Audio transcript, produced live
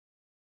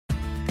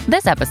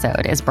This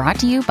episode is brought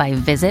to you by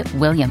Visit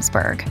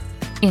Williamsburg.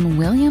 In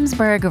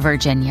Williamsburg,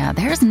 Virginia,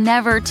 there's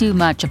never too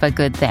much of a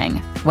good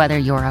thing. Whether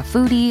you're a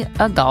foodie,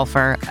 a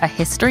golfer, a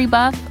history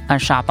buff, a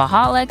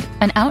shopaholic,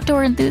 an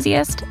outdoor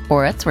enthusiast,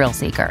 or a thrill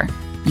seeker,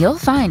 you'll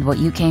find what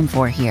you came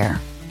for here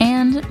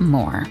and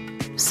more.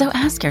 So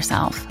ask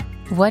yourself,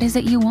 what is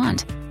it you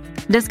want?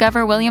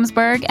 Discover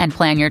Williamsburg and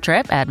plan your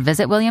trip at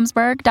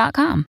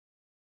visitwilliamsburg.com.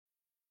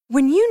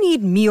 When you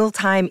need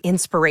mealtime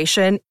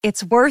inspiration,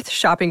 it's worth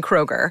shopping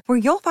Kroger, where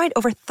you'll find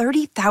over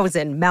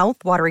 30,000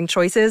 mouth-watering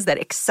choices that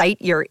excite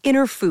your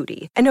inner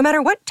foodie. And no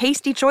matter what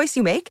tasty choice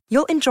you make,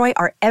 you'll enjoy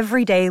our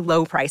everyday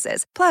low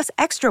prices, plus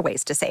extra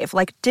ways to save,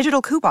 like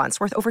digital coupons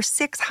worth over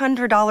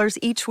 $600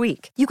 each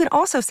week. You can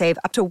also save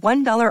up to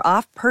 $1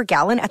 off per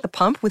gallon at the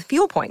pump with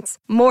fuel points.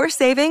 More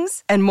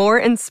savings and more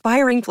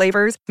inspiring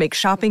flavors make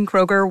shopping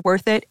Kroger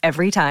worth it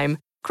every time.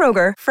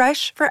 Kroger,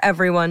 fresh for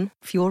everyone.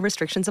 Fuel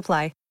restrictions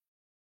apply.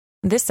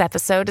 This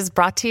episode is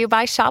brought to you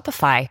by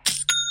Shopify.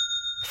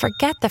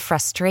 Forget the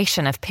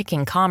frustration of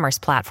picking commerce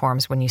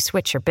platforms when you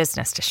switch your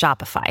business to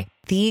Shopify,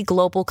 the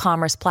global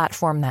commerce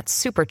platform that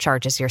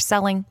supercharges your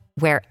selling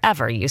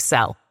wherever you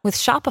sell. With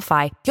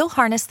Shopify, you'll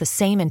harness the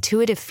same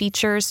intuitive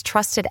features,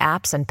 trusted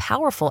apps, and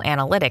powerful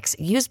analytics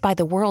used by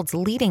the world's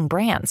leading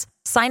brands.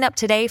 Sign up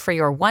today for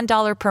your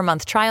 $1 per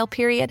month trial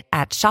period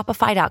at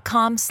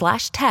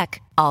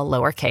shopify.com/tech, all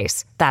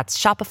lowercase. That's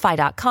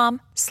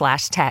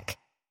shopify.com/tech.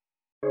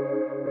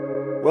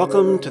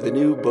 Welcome to the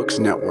New Books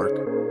Network.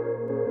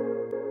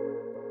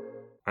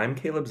 I'm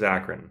Caleb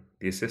Zakarin,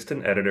 the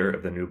assistant editor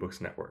of the New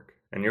Books Network,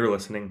 and you're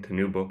listening to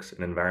New Books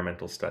in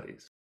Environmental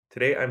Studies.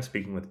 Today I'm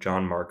speaking with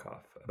John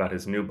Markoff about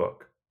his new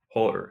book,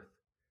 Whole Earth: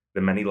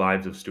 The Many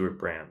Lives of Stewart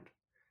Brand,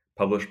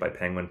 published by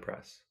Penguin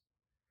Press.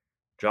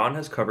 John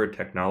has covered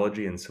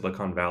technology in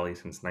Silicon Valley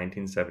since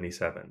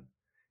 1977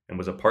 and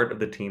was a part of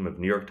the team of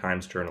New York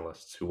Times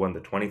journalists who won the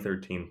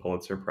 2013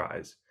 Pulitzer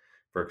Prize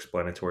for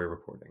explanatory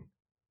reporting.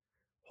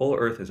 Whole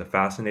Earth is a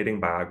fascinating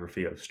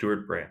biography of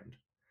Stewart Brand,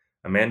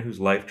 a man whose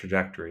life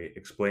trajectory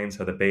explains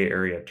how the Bay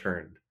Area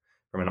turned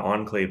from an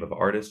enclave of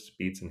artists,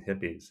 beats, and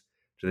hippies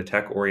to the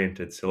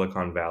tech-oriented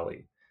Silicon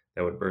Valley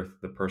that would birth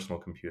the personal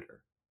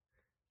computer.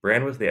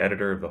 Brand was the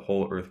editor of the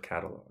Whole Earth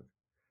Catalog,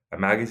 a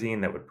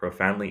magazine that would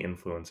profoundly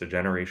influence a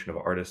generation of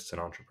artists and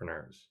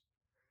entrepreneurs.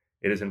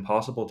 It is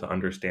impossible to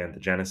understand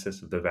the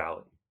genesis of the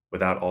Valley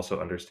without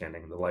also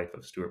understanding the life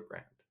of Stewart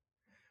Brand.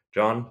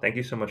 John, thank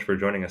you so much for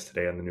joining us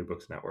today on the New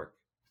Books Network.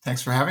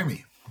 Thanks for having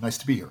me. Nice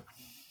to be here.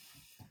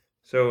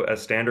 So,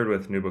 as standard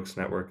with New Books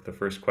Network, the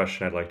first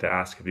question I'd like to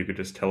ask, if you could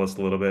just tell us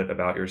a little bit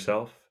about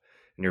yourself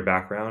and your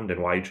background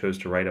and why you chose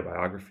to write a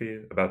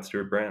biography about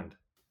Stewart Brand.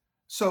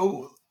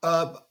 So,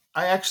 I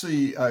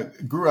actually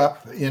grew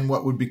up in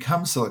what would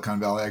become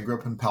Silicon Valley. I grew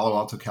up in Palo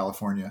Alto,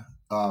 California.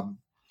 I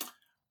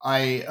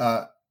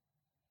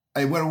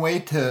went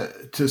away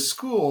to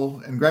school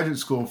and graduate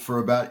school for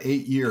about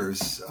 8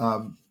 years,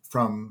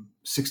 from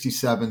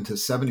 67 to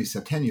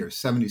 77, 10 years,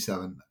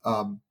 77.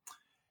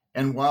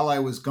 And while I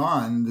was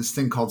gone, this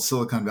thing called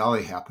Silicon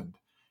Valley happened.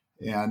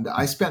 And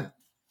I spent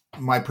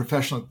my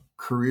professional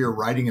career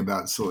writing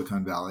about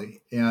Silicon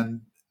Valley.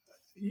 And,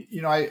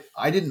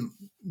 I didn't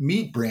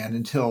meet Brand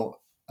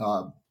until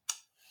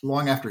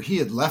long after he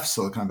had left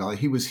Silicon Valley.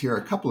 He was here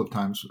a couple of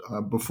times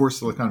before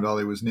Silicon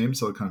Valley was named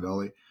Silicon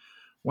Valley,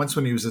 once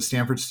when he was a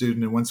Stanford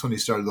student and once when he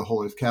started the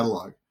Whole Earth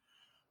Catalog.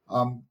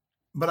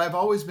 But I've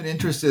always been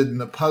interested in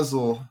the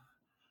puzzle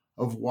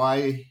of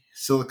why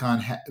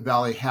Silicon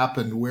Valley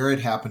happened, where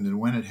it happened, and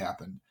when it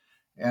happened.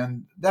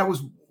 And that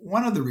was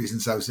one of the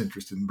reasons I was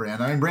interested in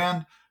Brand. I mean,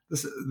 Brand,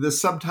 the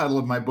subtitle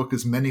of my book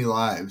is Many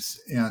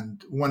Lives.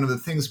 And one of the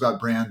things about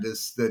Brand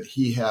is that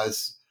he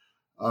has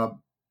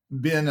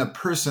been a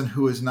person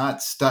who is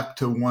not stuck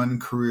to one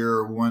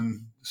career,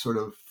 one sort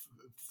of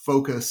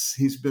focus.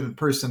 He's been a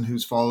person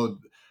who's followed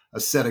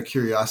a set of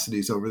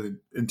curiosities over the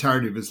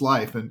entirety of his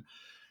life. And,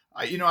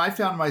 I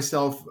found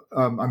myself,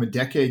 I'm a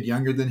decade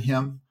younger than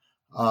him.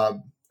 I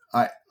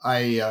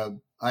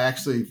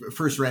actually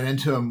first ran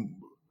into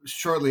him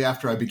shortly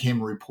after I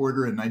became a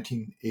reporter in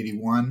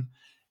 1981.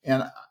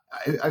 And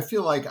I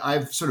feel like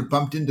I've sort of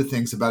bumped into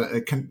things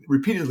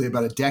repeatedly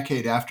about a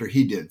decade after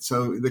he did.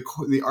 So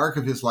the arc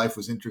of his life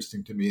was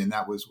interesting to me. And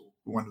that was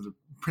one of the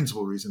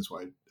principal reasons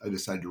why I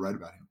decided to write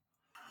about him.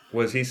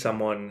 Was he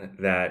someone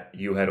that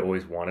you had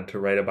always wanted to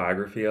write a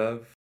biography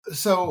of?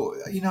 So,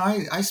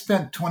 I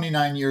spent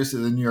 29 years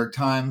at the New York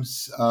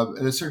Times.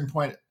 At a certain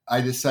point,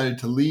 I decided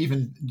to leave.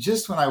 And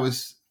just when I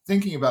was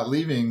thinking about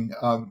leaving,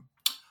 a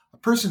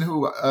person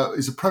who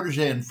is a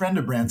protege and friend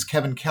of Brand's,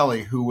 Kevin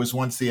Kelly, who was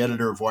once the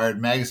editor of Wired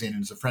Magazine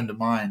and is a friend of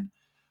mine,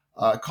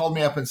 called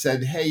me up and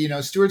said, hey,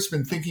 Stewart's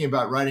been thinking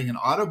about writing an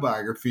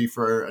autobiography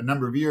for a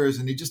number of years,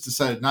 and he just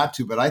decided not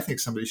to, but I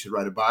think somebody should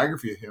write a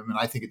biography of him, and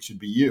I think it should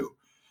be you.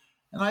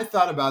 And I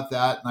thought about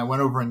that, and I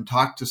went over and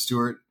talked to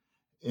Stewart,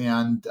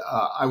 and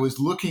I was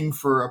looking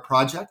for a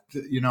project.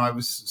 I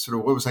was sort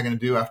of, what was I going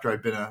to do after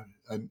I'd been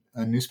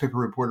a newspaper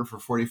reporter for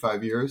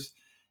 45 years?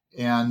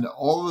 And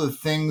all of the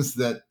things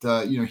that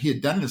he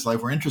had done in his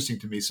life were interesting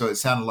to me, so it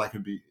sounded like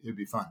it'd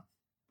be fun.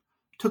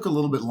 took a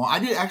little bit long. I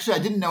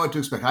didn't know what to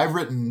expect.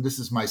 This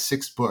is my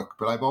 6th book,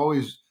 but I've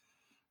always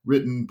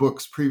written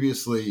books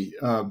previously,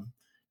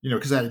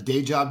 because I had a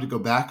day job to go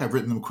back. I've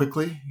written them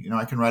quickly.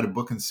 I can write a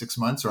book in 6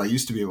 months, or I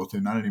used to be able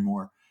to, not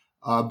anymore.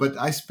 But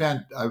I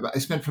spent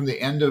from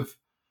the end of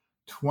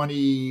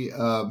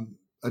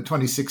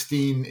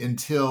 2016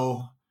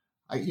 until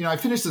I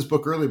finished this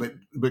book early,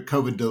 but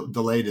COVID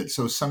delayed it.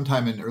 So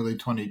sometime in early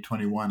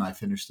 2021, I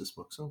finished this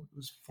book. So it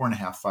was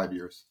 4.5, 5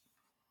 years.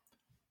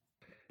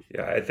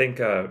 Yeah, I think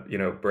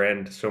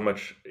Brand, so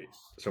much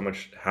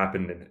has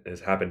happened in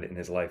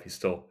his life. He's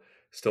still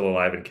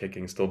alive and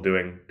kicking, still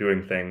doing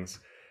things.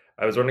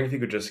 I was wondering if you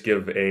could just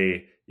give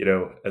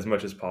as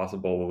much as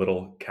possible, a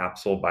little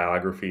capsule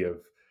biography of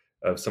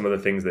some of the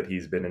things that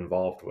he's been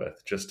involved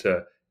with, just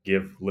to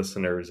give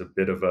listeners a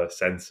bit of a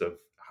sense of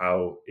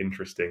how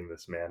interesting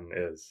this man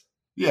is.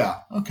 Yeah.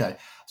 Okay.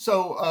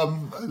 So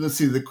let's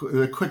see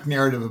the quick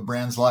narrative of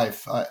Brand's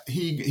life.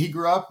 He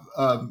grew up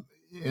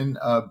in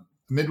a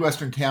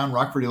Midwestern town,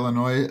 Rockford,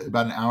 Illinois,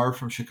 about an hour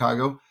from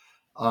Chicago.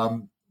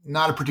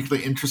 Not a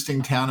particularly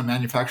interesting town, a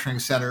manufacturing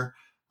center.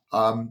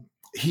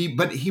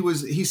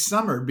 He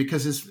summered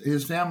because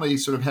his family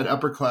sort of had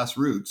upper class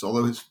roots,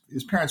 although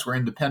his parents were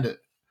independent.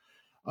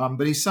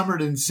 But he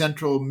summered in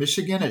central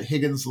Michigan at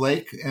Higgins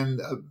Lake, and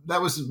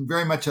that was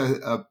very much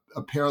a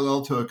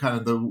parallel to a kind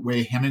of the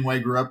way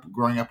Hemingway grew up,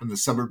 growing up in the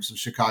suburbs of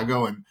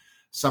Chicago and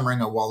summering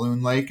at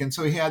Walloon Lake. And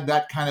so he had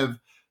that kind of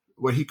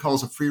what he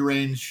calls a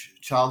free-range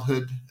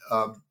childhood,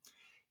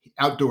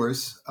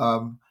 outdoors.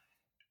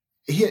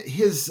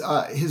 His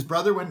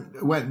brother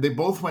went. They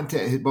both went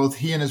to both.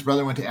 He and his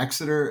brother went to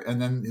Exeter,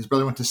 and then his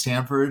brother went to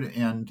Stanford.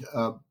 And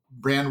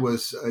Brand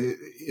was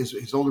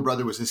his older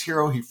brother was his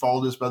hero. He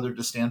followed his brother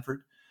to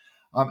Stanford.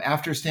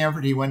 After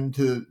Stanford, he went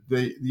into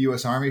the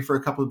U.S. Army for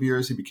a couple of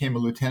years. He became a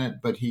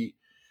lieutenant, but he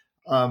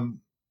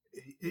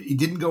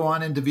didn't go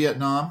on into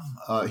Vietnam.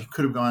 He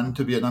could have gone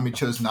to Vietnam. He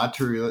chose not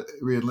to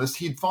re-enlist.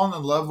 He'd fallen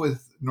in love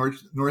with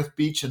North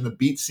Beach and the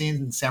beat scene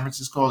in San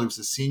Francisco. He was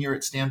a senior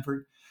at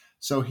Stanford.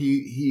 So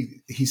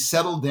he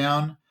settled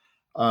down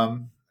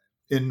in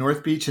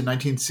North Beach in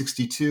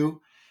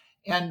 1962.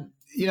 And,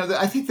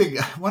 I think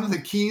one of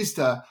the keys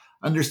to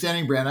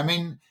understanding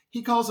Brand,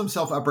 he calls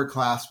himself upper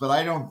class, but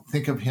I don't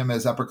think of him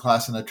as upper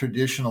class in a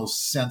traditional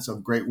sense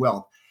of great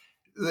wealth.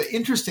 The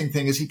interesting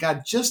thing is he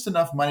got just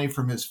enough money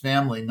from his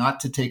family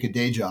not to take a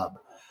day job.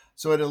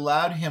 So it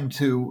allowed him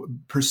to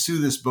pursue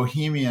this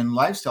bohemian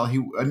lifestyle.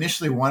 He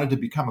initially wanted to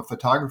become a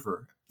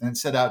photographer and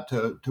set out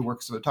to work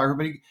as a photographer,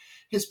 but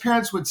his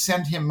parents would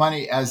send him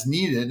money as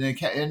needed.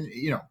 And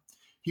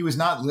he was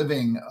not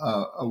living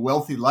a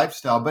wealthy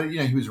lifestyle, but,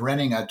 he was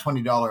renting a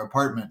 $20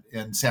 apartment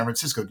in San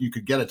Francisco. You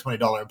could get a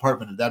 $20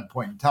 apartment at that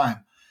point in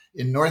time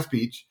in North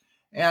Beach.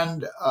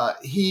 And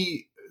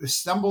he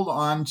stumbled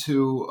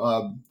onto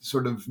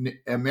sort of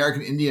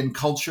American Indian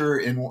culture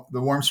in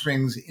the Warm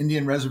Springs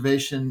Indian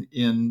Reservation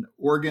in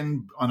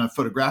Oregon on a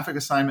photographic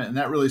assignment. And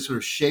that really sort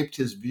of shaped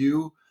his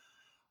view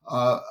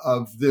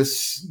of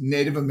this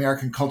Native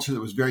American culture that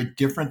was very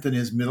different than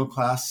his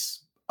middle-class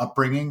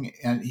upbringing.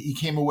 And he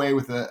came away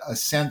with a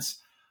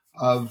sense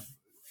of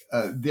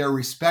their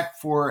respect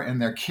for and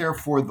their care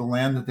for the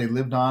land that they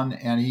lived on.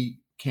 And he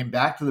came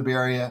back to the Bay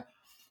Area.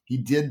 He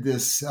did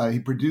this, he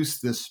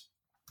produced this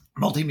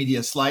multimedia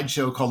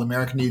slideshow called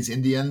America Needs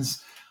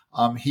Indians.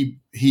 He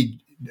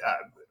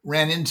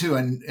ran into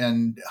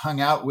and hung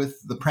out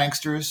with the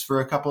pranksters for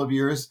a couple of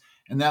years.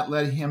 And that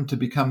led him to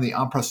become the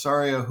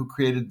impresario who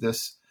created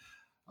this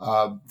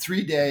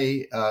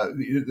 3-day,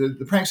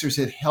 the pranksters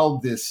had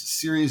held this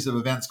series of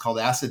events called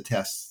acid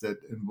tests that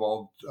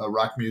involved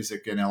rock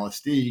music and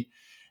LSD.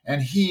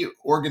 And he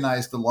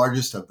organized the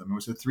largest of them. It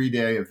was a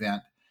 3-day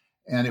event.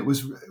 And it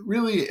was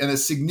really a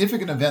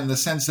significant event in the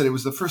sense that it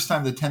was the first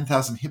time the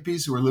 10,000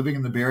 hippies who were living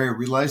in the Bay Area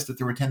realized that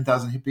there were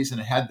 10,000 hippies, and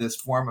it had this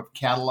form of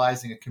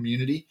catalyzing a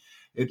community.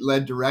 It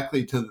led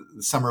directly to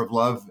the Summer of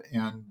Love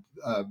and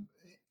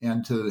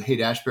to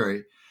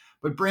Haight-Ashbury.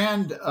 But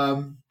Brand,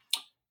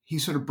 he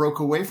sort of broke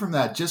away from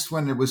that just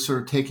when it was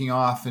sort of taking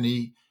off. And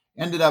he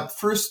ended up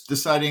first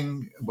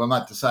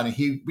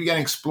he began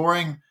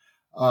exploring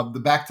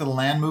the Back to the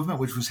Land movement,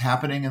 which was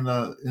happening in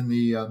the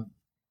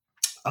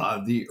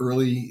mid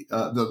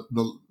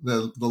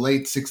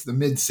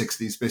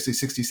 60s, basically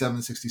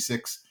 67,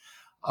 66.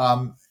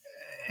 And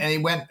he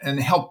went and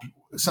helped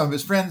some of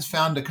his friends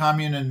found a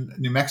commune in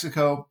New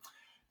Mexico,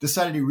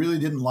 decided he really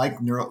didn't like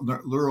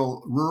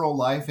rural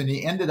life. And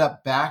he ended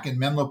up back in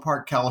Menlo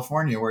Park,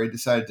 California, where he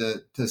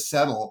decided to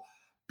settle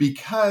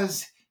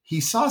because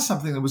he saw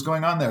something that was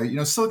going on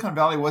there. Silicon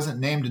Valley wasn't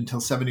named until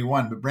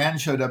 71, but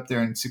Brand showed up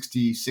there in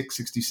 66,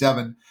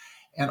 67.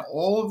 And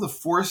all of the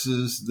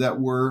forces that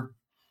were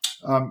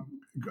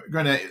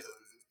going to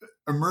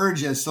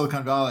emerge as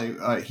Silicon Valley,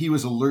 he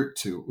was alert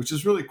to, which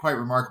is really quite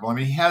remarkable.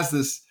 He has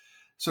this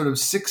sort of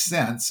sixth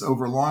sense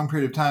over a long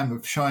period of time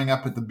of showing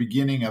up at the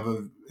beginning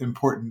of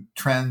important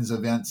trends,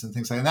 events, and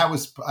things like that. And that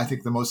was, I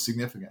think, the most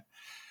significant.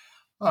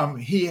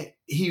 He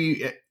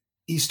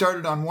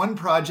started on one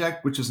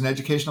project, which was an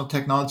educational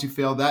technology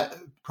fail. That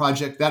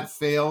project. That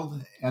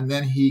failed, and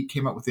then he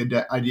came up with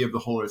the idea of the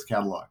Whole Earth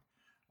Catalog,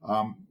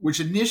 which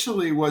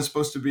initially was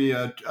supposed to be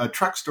a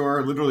truck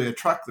store, literally a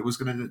truck that was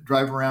going to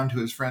drive around to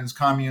his friends'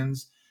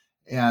 communes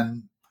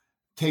and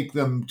take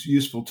them to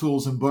useful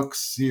tools and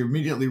books. He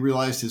immediately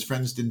realized his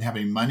friends didn't have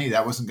any money.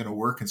 That wasn't going to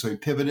work. And so he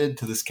pivoted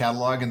to this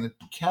catalog, and the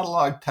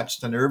catalog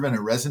touched a nerve and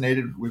it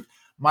resonated with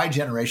my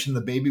generation,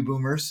 the baby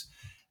boomers.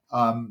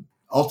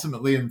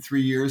 Ultimately, in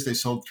 3 years, they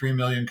sold 3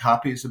 million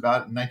copies.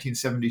 About in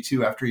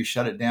 1972, after he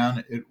shut it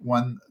down, it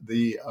won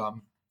the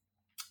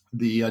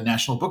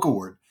National Book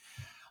Award.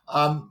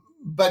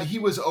 But he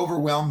was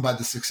overwhelmed by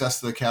the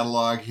success of the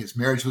catalog. His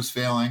marriage was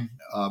failing.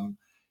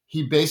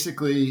 He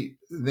basically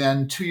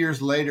then 2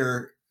 years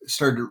later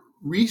started to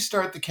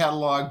restart the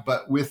catalog,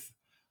 but with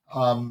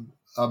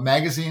a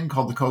magazine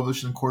called the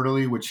Coalition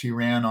Quarterly, which he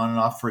ran on and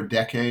off for a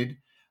decade.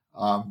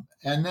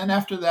 And then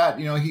after that,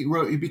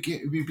 he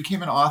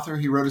became an author.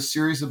 He wrote a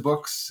series of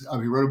books.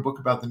 He wrote a book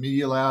about the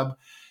Media Lab.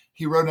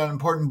 He wrote an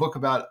important book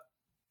about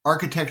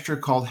architecture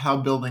called How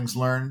Buildings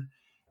Learn.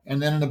 And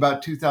then in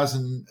about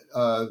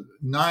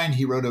 2009,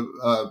 he wrote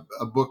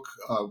a book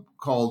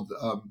called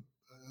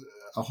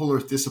A Whole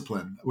Earth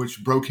Discipline,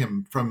 which broke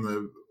him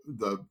from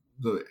the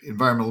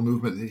environmental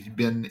movement that he'd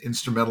been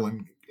instrumental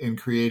in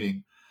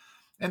creating.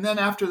 And then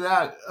after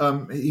that,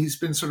 he's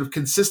been sort of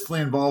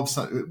consistently involved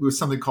with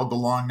something called the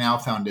Long Now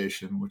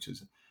Foundation, which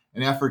is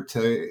an effort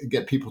to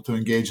get people to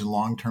engage in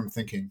long-term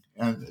thinking.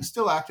 And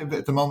still active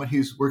at the moment,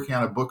 he's working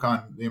on a book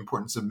on the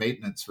importance of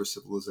maintenance for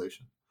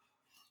civilization.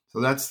 So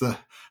that's the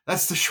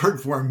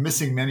short form,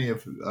 missing many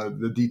of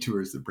the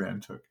detours that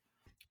Brand took.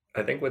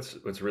 I think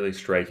what's really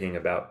striking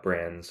about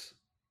Brand's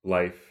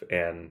life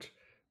and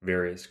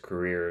various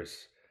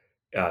careers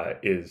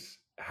is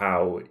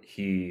how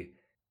he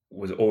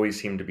was always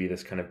seemed to be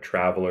this kind of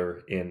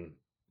traveler in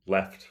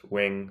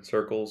left-wing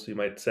circles, you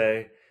might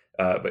say,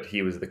 but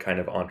he was the kind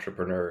of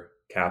entrepreneur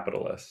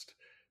capitalist.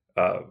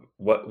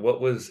 What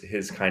was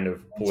his kind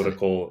of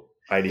political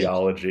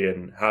ideology,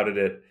 and how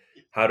did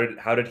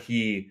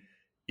he,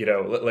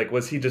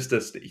 was he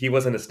just he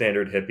wasn't a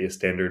standard hippie, a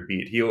standard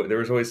beat. There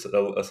was always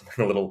something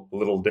a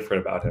little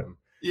different about him.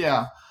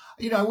 Yeah,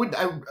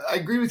 I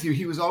agree with you.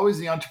 He was always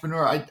the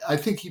entrepreneur. I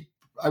think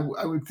I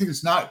would think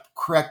it's not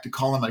correct to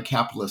call him a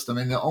capitalist. I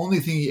mean, the only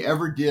thing he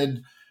ever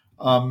did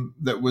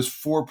that was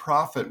for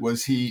profit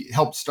was he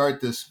helped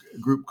start this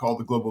group called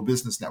the Global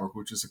Business Network,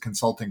 which is a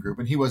consulting group,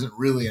 and he wasn't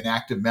really an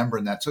active member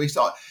in that. So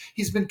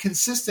he's been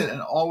consistent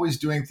and always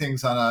doing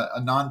things on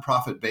a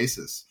nonprofit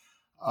basis.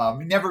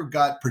 He never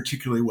got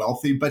particularly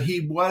wealthy, but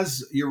he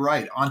was, you're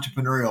right,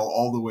 entrepreneurial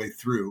all the way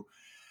through.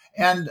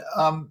 And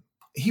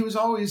he's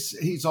always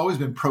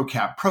been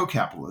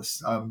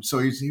pro-capitalist. So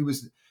he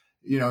was,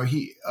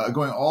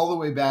 going all the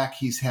way back,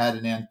 he's had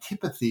an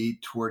antipathy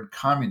toward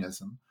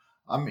communism.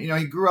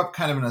 He grew up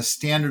kind of in a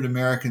standard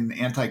American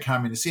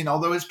anti-communist scene,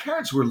 although his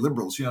parents were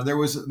liberals. There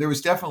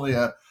was definitely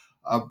a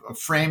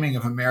framing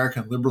of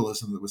American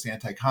liberalism that was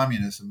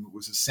anti-communism that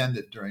was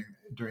ascendant during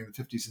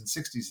the 50s and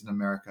 60s in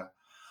America.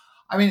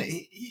 I mean,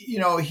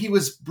 he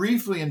was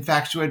briefly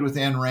infatuated with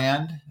Ayn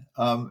Rand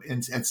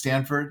at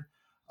Stanford,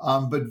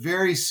 but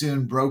very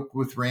soon broke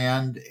with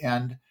Rand.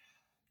 And,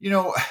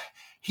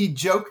 he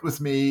joked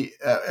with me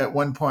at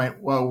one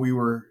point while we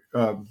were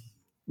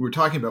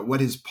talking about what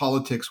his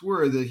politics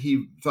were, that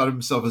he thought of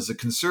himself as a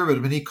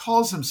conservative, and he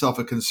calls himself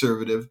a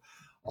conservative,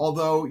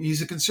 although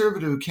he's a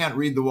conservative who can't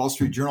read the Wall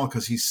Street Journal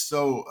because he's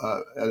so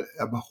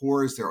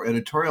abhors their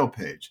editorial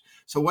page.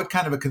 So what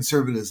kind of a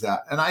conservative is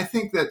that? And I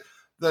think that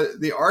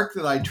the arc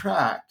that I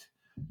tracked,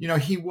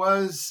 he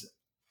was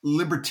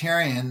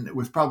libertarian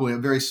with probably a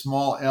very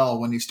small L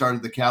when he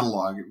started the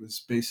catalog. It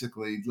was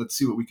basically, let's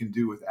see what we can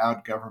do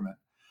without government.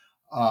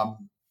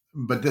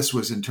 But this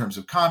was in terms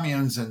of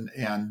communes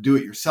and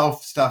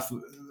do-it-yourself stuff,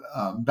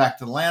 back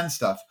to the land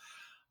stuff.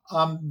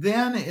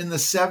 Then in the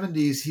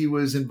 70s, he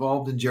was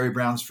involved in Jerry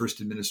Brown's first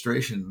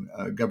administration,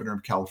 governor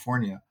of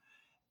California.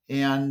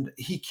 And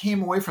he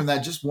came away from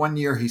that, just 1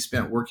 year he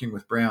spent working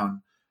with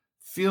Brown,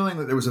 feeling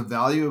that there was a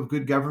value of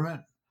good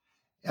government.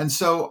 And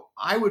so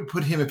I would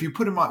put him, if you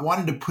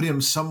wanted to put him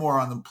somewhere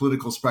on the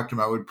political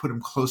spectrum, I would put him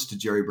close to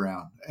Jerry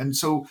Brown. And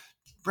so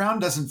Brown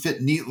doesn't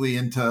fit neatly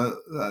into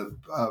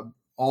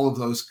all of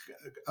those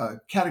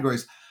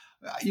categories.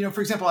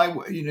 For example,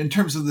 in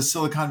terms of the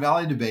Silicon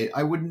Valley debate,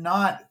 I would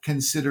not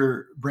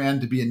consider Brand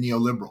to be a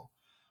neoliberal.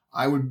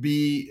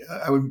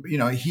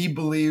 He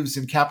believes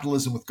in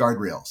capitalism with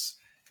guardrails.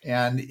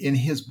 And in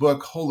his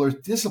book, Whole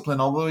Earth Discipline,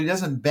 although he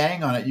doesn't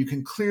bang on it, you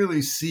can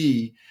clearly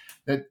see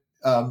that,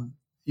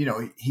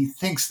 he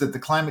thinks that the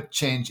climate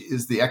change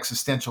is the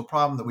existential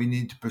problem that we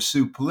need to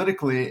pursue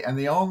politically. And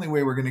the only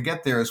way we're going to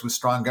get there is with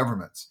strong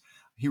governments.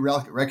 He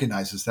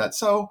recognizes that.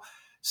 So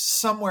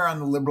somewhere on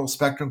the liberal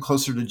spectrum,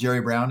 closer to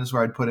Jerry Brown is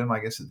where I'd put him, I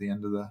guess, at the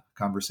end of the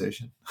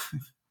conversation.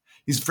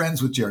 He's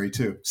friends with Jerry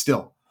too,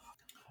 still.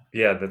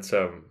 Yeah, that's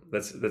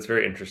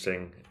very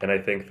interesting. And I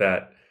think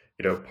that,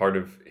 part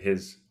of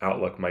his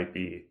outlook might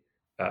be,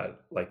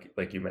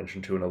 like you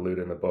mentioned to and allude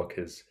in the book,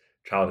 his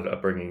childhood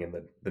upbringing in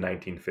the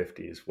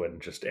 1950s when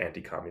just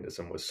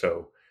anti-communism was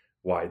so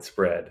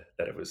widespread,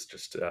 that it was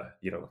just, the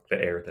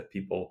air that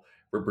people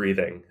were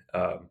breathing.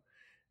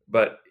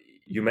 But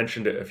you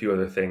mentioned a few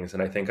other things,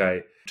 and I think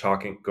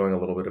going a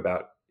little bit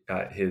about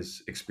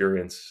his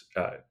experience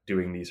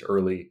doing these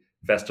early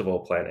festival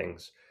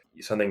plannings,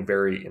 something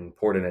very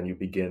important, and you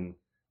begin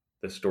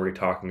the story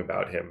talking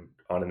about him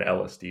on an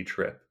LSD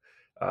trip.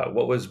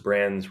 What was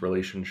Brand's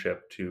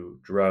relationship to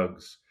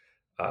drugs,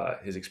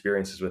 his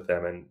experiences with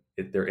them, and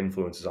their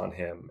influences on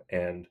him,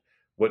 and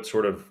what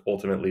sort of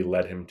ultimately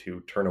led him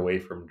to turn away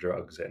from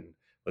drugs and,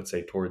 let's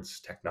say,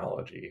 towards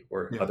technology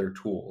or other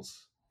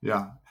tools?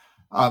 Yeah.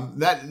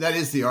 That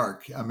is the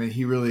arc. I mean,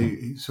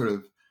 he sort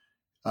of,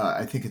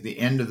 I think at the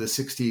end of the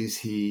 60s,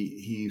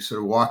 he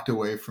sort of walked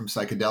away from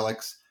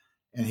psychedelics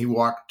and he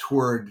walked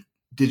toward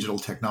digital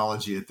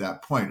technology at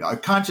that point,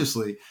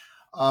 consciously.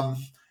 And,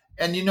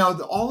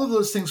 all of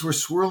those things were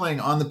swirling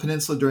on the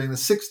peninsula during the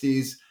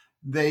 60s.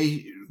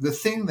 The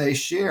thing they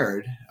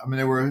shared, I mean,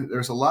 there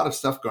was a lot of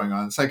stuff going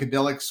on.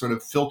 Psychedelics sort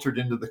of filtered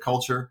into the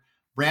culture.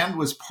 Brand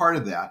was part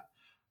of that.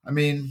 I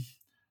mean,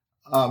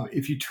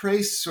 if you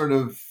trace sort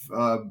of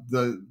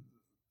the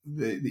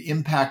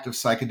impact of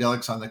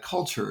psychedelics on the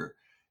culture,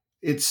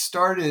 it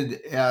started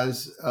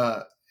as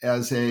a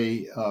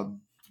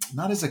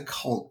not as a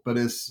cult, but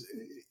as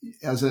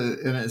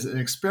an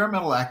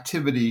experimental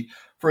activity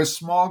for a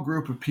small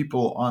group of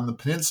people on the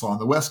peninsula, on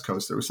the West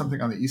Coast. There was something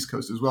on the East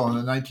Coast as well. In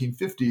the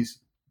 1950s,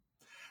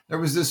 there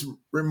was this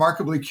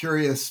remarkably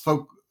curious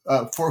folk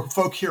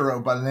hero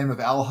by the name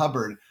of Al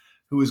Hubbard,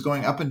 who was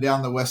going up and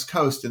down the West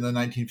Coast in the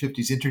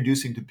 1950s,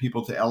 introducing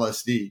people to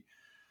LSD.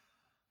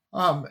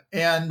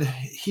 And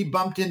he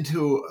bumped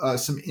into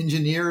some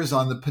engineers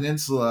on the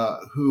peninsula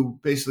who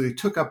basically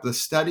took up the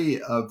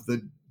study of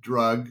the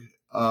drug,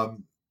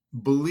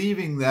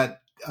 believing that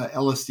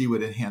LSD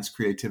would enhance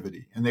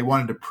creativity. And they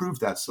wanted to prove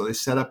that. So they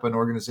set up an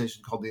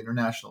organization called the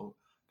International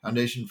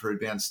Foundation for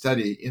Advanced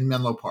Study in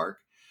Menlo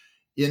Park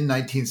in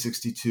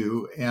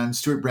 1962. And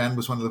Stewart Brand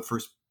was one of the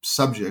first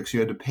subjects.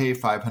 You had to pay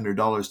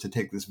 $500 to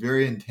take this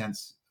very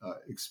intense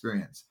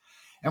experience.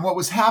 And what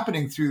was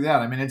happening through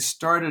that, I mean, it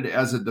started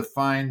as a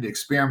defined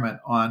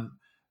experiment on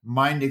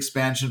mind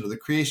expansion or the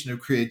creation of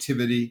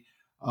creativity.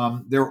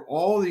 There were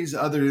all these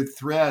other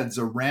threads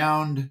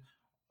around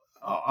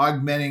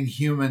augmenting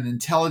human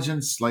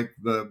intelligence, like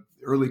the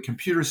early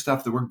computer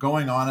stuff that were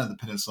going on in the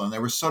peninsula. And they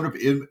were sort of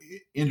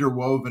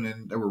interwoven,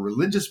 and there were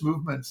religious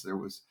movements. There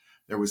was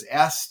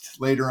EST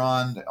later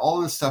on.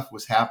 All this stuff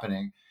was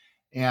happening.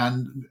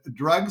 And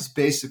drugs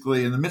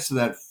basically, in the midst of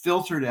that,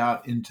 filtered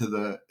out into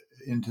the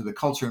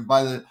culture. And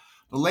by the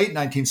late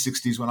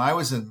 1960s, when I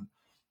was in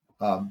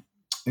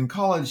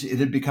college, it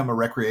had become a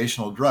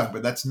recreational drug,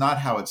 but that's not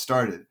how it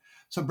started.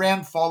 So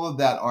Brand followed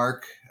that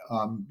arc.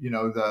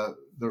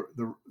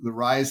 The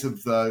rise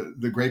of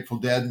the Grateful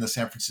Dead in the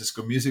San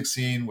Francisco music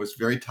scene was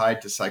very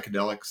tied to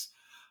psychedelics.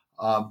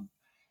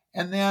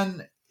 And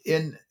then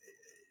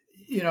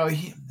he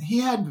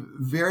had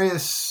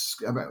various,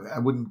 I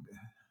wouldn't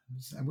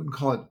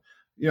call it,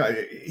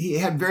 he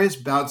had various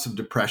bouts of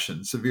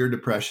depression, severe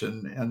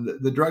depression, and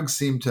the drugs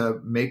seemed to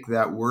make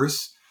that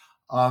worse.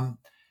 At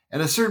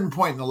a certain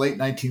point in the late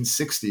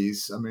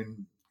 1960s, I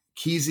mean,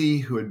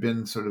 Kesey, who had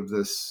been sort of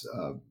this,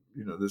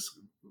 this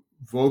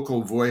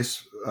vocal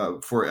voice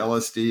for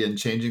LSD and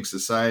changing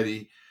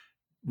society,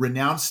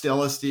 renounced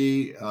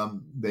LSD.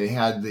 They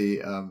had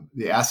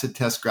the acid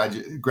test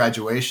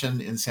graduation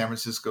in San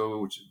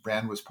Francisco, which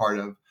Brand was part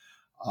of.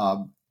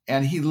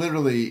 And he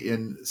literally,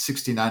 in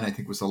 1969, I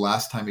think was the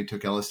last time he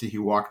took LSD, he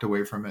walked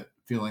away from it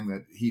feeling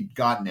that he'd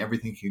gotten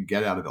everything he could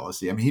get out of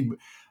LSD. I mean,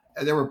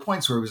 there were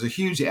points where he was a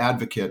huge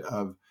advocate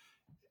of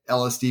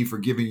LSD for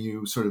giving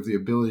you sort of the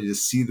ability to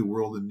see the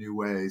world in new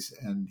ways.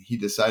 And he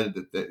decided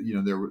that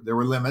there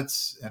were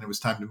limits and it was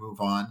time to move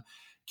on.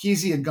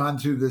 Kesey had gone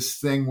through this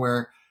thing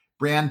where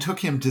Brand took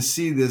him to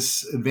see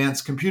this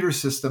advanced computer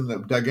system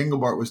that Doug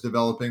Engelbart was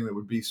developing that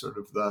would be sort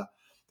of the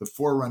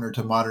forerunner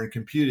to modern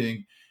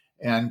computing.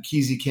 And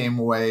Kesey came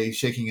away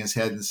shaking his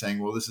head and saying,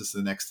 well, this is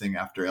the next thing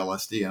after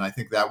LSD. And I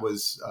think that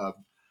was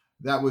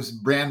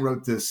Brand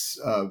wrote this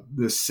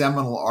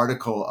seminal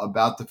article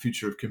about the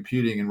future of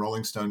computing in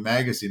Rolling Stone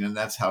magazine. And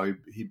that's how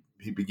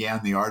he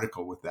began the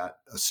article, with that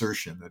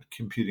assertion that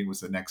computing was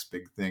the next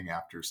big thing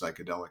after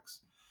psychedelics.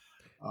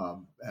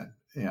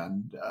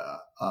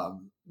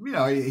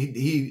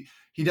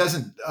 He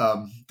doesn't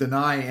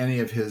deny any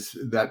of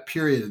that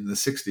period in the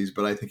 60s,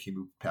 but I think he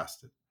moved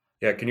past it.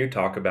 Yeah, can you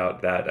talk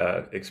about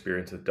that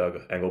experience with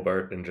Doug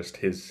Engelbart and just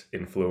his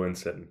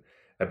influence? And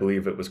I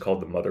believe it was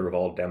called the mother of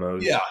all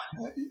demos. Yeah.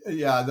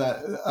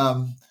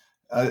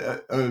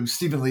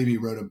 Stephen Levy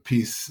wrote a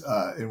piece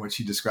in which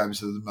he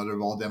describes it as the mother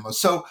of all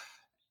demos. So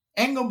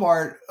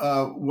Engelbart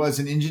was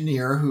an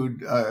engineer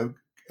who'd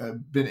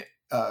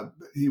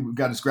he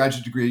got his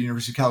graduate degree at the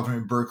University of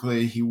California,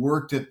 Berkeley. He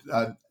worked at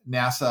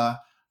NASA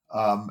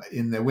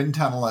in the wind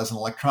tunnel as an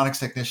electronics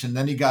technician.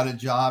 Then he got a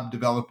job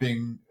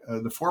developing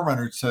the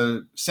forerunner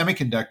to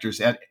semiconductors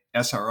at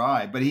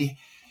SRI. But he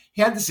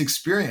had this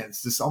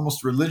experience, this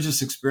almost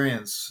religious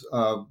experience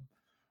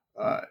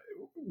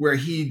where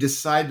he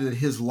decided that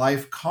his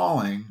life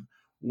calling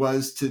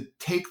was to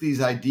take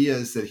these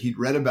ideas that he'd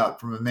read about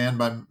from a man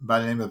by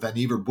the name of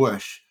Vannevar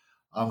Bush,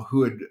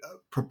 who had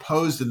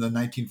proposed in the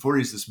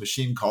 1940s this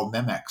machine called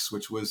Memex,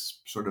 which was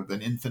sort of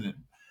an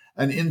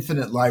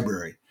infinite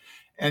library.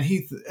 And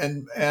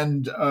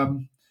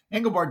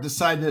Engelbart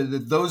decided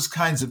that those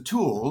kinds of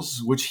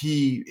tools, which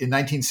he in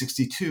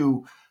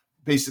 1962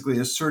 basically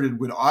asserted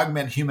would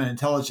augment human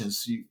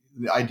intelligence,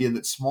 the idea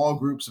that small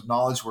groups of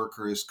knowledge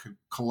workers could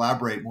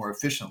collaborate more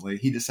efficiently,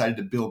 he decided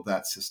to build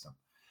that system.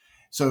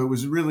 So it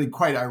was really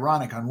quite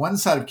ironic. On one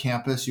side of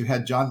campus, you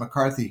had John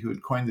McCarthy, who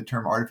had coined the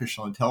term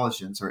artificial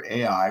intelligence, or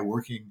AI,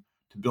 working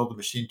to build a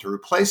machine to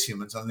replace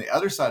humans. On the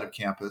other side of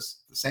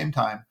campus, at the same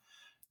time,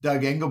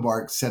 Doug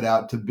Engelbart set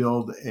out to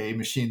build a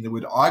machine that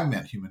would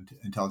augment human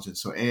intelligence,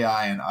 so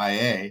AI and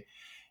IA.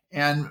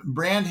 And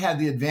Brand had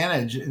the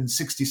advantage in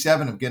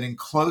 1967 of getting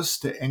close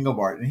to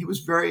Engelbart, and he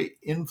was very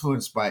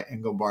influenced by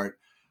Engelbart.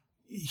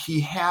 He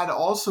had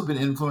also been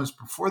influenced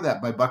before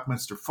that by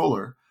Buckminster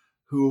Fuller,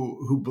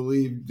 who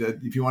believed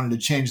that if you wanted to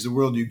change the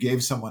world, you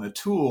gave someone a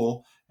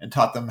tool and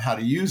taught them how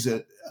to use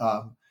it.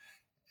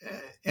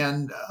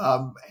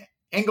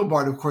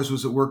 Engelbart, of course,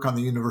 was at work on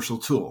the universal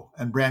tool,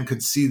 and Brand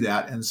could see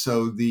that. And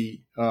so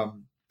the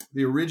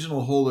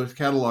original Whole Earth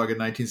catalog in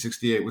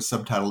 1968 was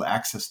subtitled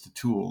 "Access to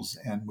Tools"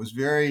 and was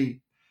very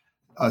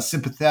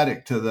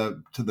sympathetic to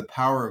the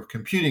power of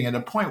computing at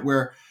a point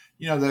where,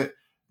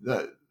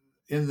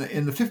 in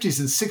the 50s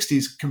and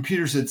 60s,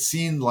 computers had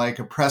seemed like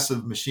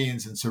oppressive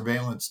machines and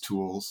surveillance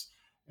tools,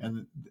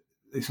 and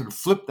they sort of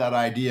flipped that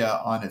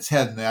idea on its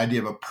head. And the idea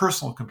of a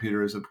personal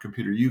computer as a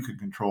computer you could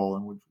control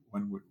and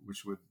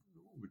which would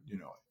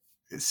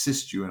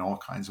assist you in all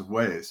kinds of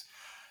ways.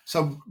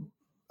 So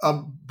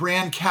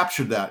Brand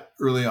captured that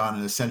early on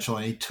in Essential,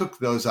 and he took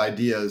those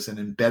ideas and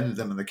embedded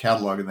them in the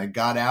catalog, and they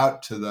got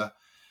out to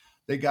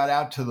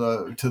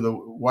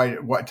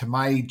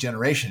my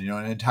generation.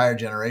 An entire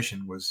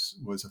generation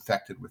was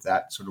affected with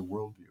that sort of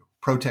worldview.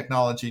 Pro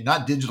technology,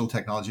 not digital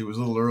technology, was a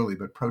little early,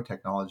 but pro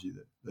technology,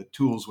 the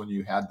tools when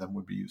you had them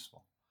would be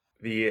useful.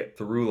 The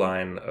through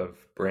line of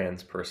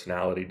Brand's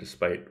personality,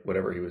 despite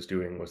whatever he was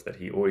doing, was that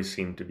he always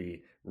seemed to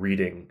be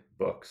reading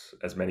books,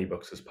 as many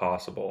books as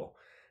possible.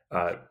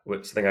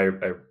 Something I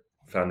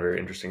found very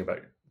interesting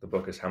about the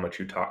book is how much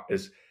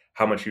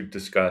you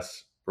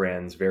discuss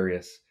Brand's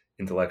various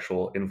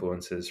intellectual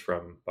influences,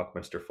 from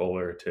Buckminster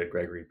Fuller to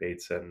Gregory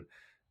Bateson.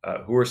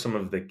 Who are some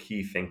of the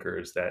key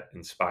thinkers that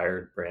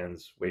inspired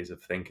Brand's ways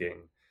of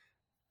thinking?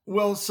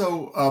 Well,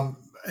 so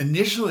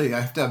initially,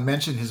 I have to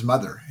mention his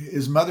mother.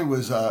 His mother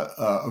was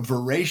a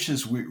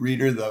voracious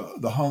reader.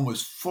 The home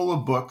was full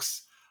of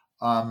books.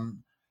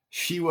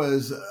 She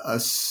was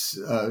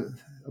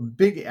a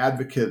big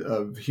advocate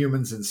of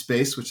humans in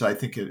space, which I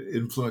think it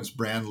influenced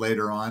Brand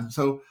later on.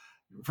 So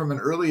from an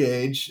early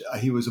age,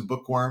 he was a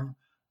bookworm.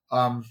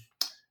 One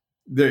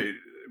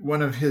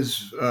of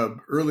his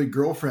early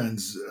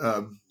girlfriends,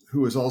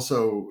 who was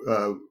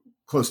also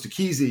close to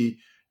Kesey,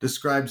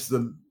 describes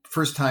the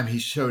first time he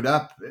showed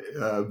up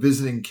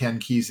visiting Ken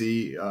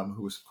Kesey,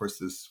 who was, of course,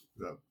 this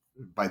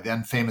by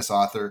then famous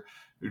author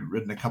who'd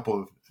written a couple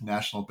of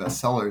national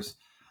bestsellers.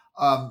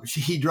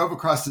 He drove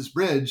across this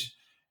bridge,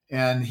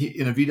 and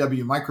in a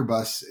VW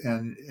microbus.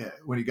 And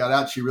when he got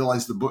out, she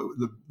realized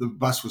the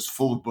bus was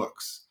full of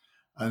books,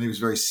 and he was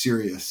very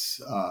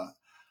serious.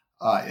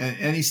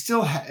 And he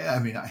still,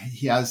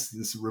 he has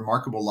this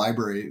remarkable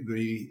library that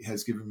he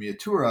has given me a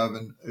tour of.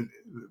 And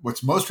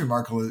what's most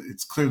remarkable,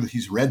 it's clear that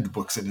he's read the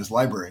books in his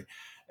library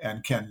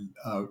and can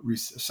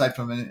recite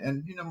from it.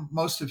 And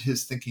most of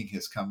his thinking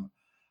has come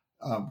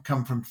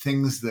from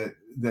things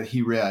that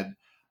he read.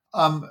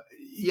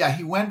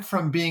 He went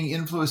from being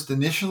influenced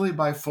initially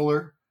by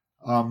Fuller.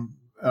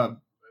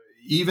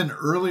 Even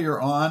earlier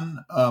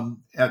on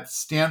at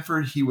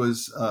Stanford, he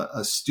was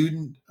a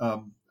student,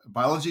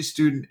 biology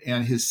student,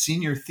 and his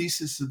senior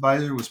thesis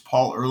advisor was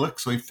Paul Ehrlich.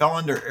 So he fell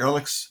under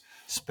Ehrlich's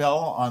spell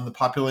on the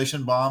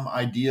population bomb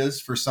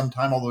ideas for some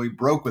time, although he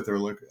broke with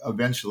Ehrlich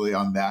eventually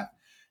on that.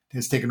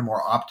 Has taken a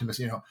more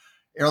optimistic,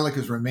 Ehrlich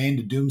has remained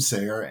a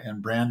doomsayer,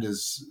 and Brand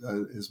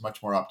is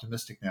much more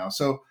optimistic now.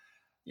 So,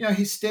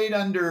 he stayed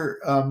under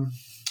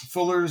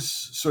Fuller's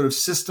sort of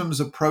systems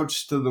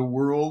approach to the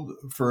world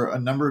for a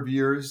number of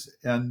years.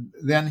 And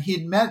then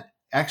he'd met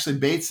actually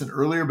Bateson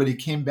earlier, but he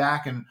came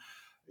back and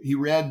he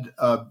read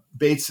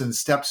Bateson's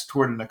Steps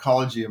Toward an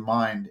Ecology of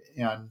Mind.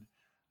 And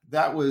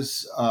that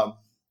was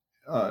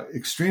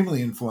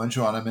extremely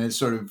influential on him. And it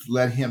sort of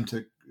led him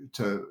to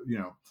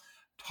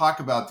talk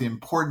about the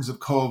importance of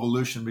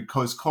coevolution,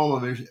 because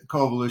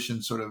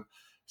coevolution sort of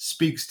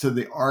speaks to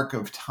the arc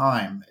of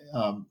time.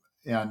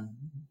 And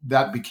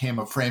that became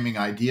a framing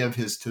idea of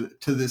his to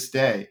this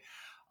day.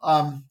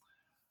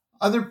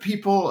 Other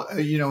people,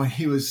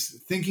 he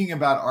was thinking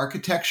about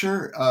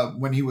architecture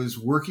when he was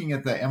working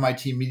at the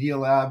MIT Media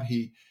Lab.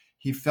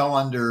 He fell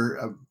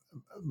under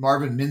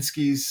Marvin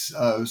Minsky's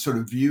sort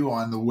of view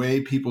on the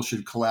way people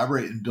should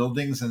collaborate in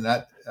buildings, and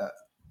that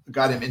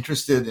got him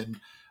interested in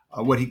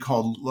what he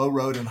called low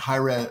road and high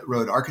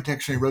road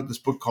architecture. He wrote this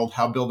book called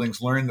How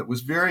Buildings Learn that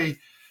was very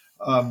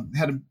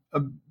had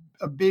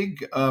a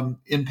big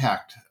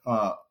impact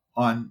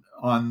on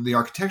the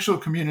architectural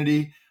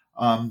community.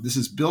 This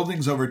is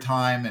buildings over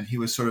time, and he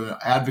was sort of an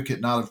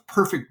advocate not of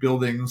perfect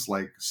buildings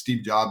like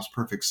Steve Jobs'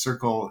 perfect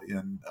circle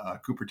in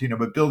Cupertino,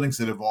 but buildings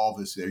that evolve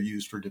as they're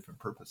used for different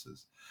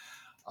purposes.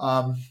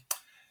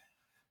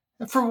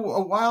 For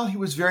a while, he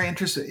was very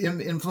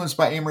influenced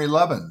by Amory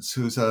Lovins,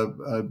 who's a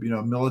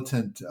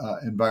militant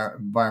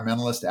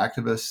environmentalist,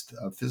 activist,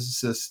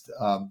 physicist,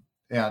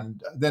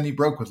 and then he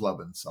broke with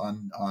Lovins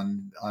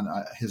on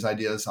his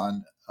ideas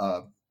on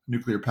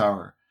nuclear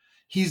power.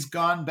 He's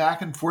gone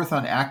back and forth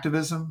on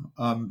activism.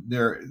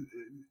 There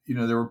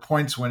were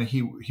points when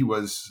he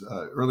was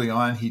early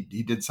on. He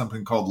did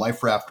something called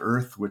Life Raft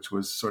Earth, which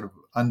was sort of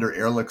under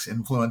Ehrlich's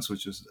influence,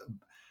 which was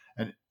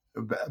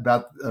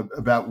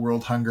about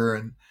world hunger,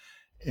 and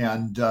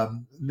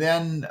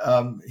then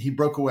he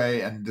broke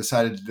away and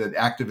decided that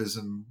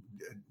activism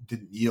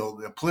didn't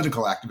yield,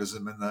 political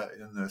activism in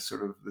the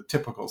sort of the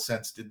typical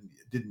sense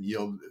didn't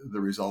yield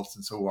the results,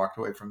 and so walked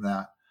away from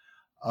that.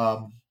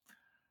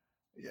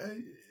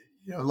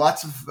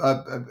 Lots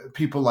of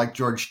people like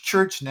George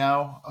Church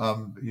now,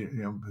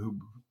 who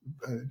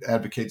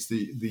advocates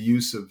the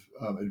use of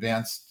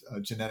advanced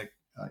genetic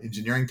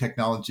engineering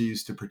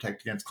technologies to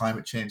protect against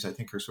climate change, I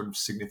think are sort of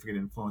significant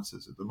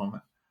influences at the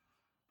moment.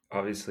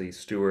 Obviously,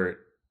 Stewart,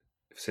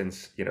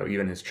 since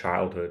even his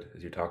childhood,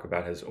 as you talk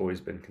about, has always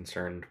been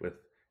concerned with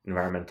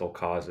environmental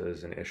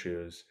causes and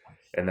issues,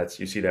 and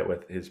you see that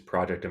with his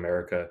Project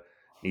America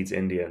Needs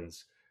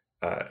Indians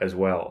as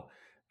well.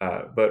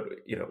 But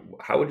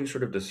how would you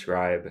sort of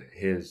describe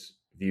his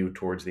view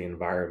towards the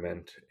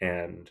environment,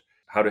 and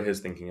how do his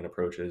thinking and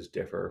approaches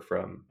differ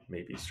from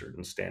maybe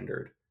certain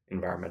standard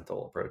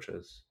environmental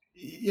approaches?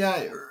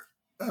 Yeah,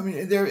 I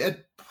mean, there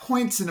at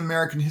points in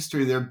American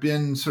history there have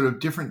been sort of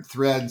different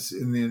threads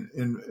in the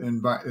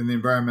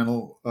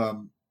environmental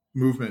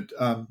movement.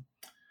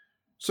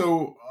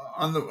 So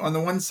on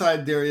the one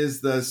side, there is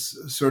this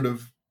sort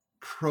of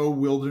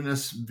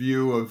pro-wilderness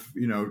view of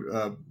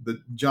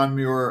the John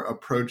Muir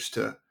approach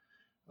to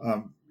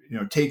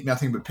take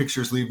nothing but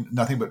pictures, leave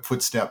nothing but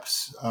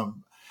footsteps.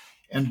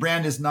 And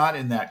Brand is not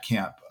in that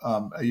camp.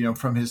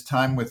 From his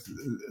time with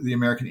the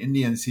American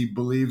Indians, he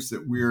believes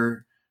that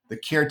we're the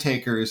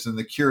caretakers and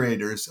the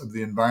curators of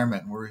the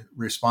environment, and we're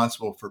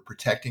responsible for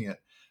protecting it.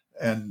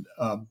 And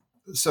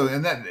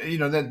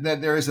that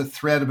there is a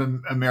thread of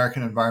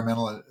American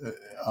environmental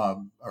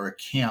or a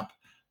camp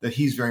that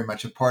he's very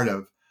much a part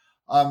of.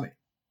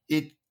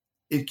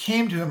 It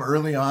came to him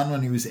early on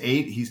when he was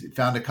 8. He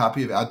found a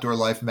copy of Outdoor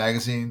Life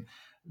magazine.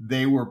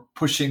 They were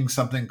pushing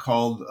something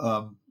called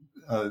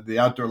the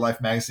Outdoor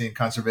Life magazine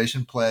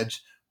Conservation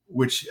Pledge,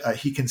 which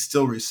he can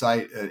still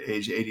recite at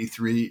age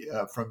 83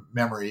 from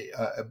memory.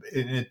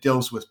 And it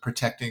deals with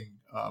protecting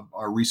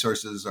our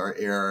resources, our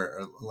air,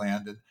 our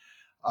land. And,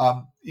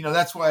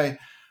 that's why,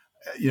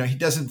 he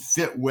doesn't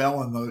fit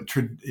well in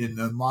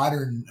the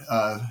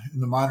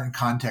modern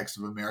context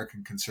of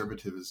American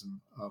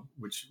conservatism,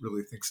 which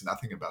really thinks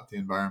nothing about the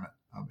environment.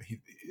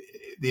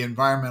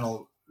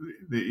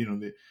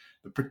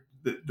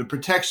 The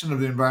protection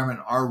of the environment,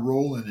 our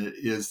role in it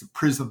is the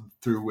prism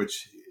through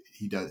which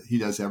he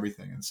does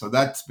everything. And so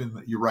that's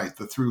been, you're right,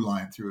 the through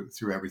line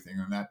through everything.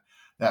 And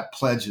that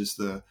pledge is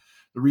the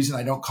reason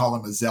I don't call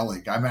him a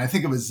Zelig. I mean, I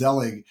think of a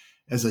Zelig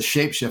as a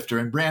shapeshifter,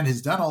 and Brand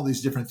has done all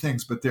these different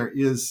things, but there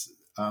is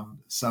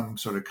some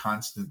sort of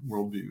constant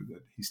worldview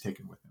that he's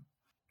taken with him.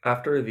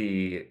 After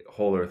the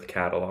Whole Earth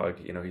catalog,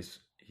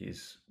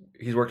 he's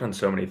worked on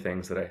so many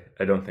things that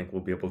I don't think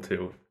we'll be able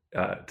to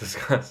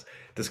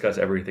discuss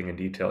everything in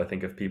detail. I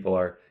think if people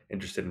are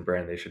interested in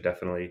Brand, they should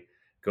definitely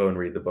go and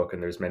read the book.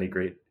 And there's many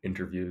great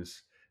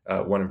interviews,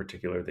 one in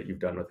particular that you've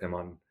done with him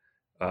on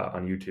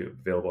YouTube,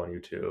 available on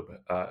YouTube.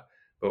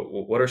 But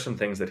what are some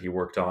things that he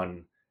worked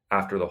on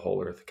after the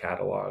Whole Earth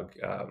catalog?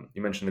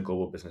 You mentioned the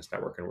Global Business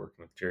Network and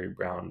working with Jerry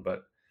Brown,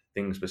 but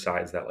things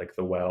besides that, like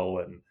the Well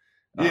and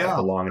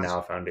the Long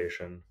Now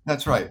Foundation.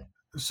 That's right.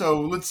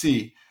 So let's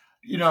see.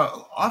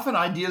 Often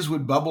ideas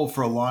would bubble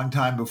for a long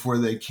time before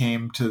they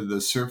came to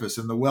the surface,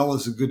 and the Well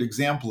is a good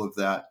example of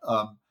that.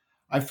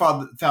 I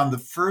found the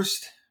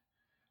first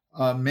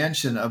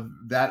mention of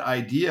that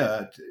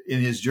idea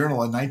in his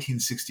journal in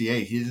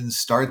 1968. He didn't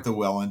start the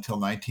Well until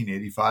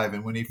 1985,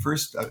 and when he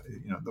first,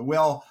 the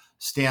Well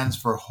stands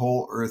for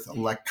Whole Earth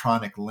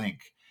Electronic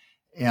Link,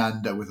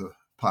 and with an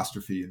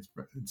apostrophe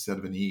instead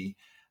of an E.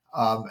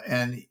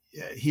 And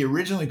he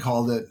originally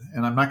called it,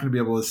 and I'm not going to be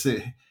able to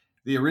say,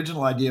 the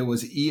original idea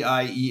was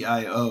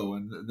EIEIO,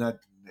 and that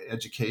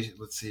education,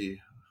 let's see,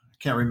 I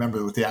can't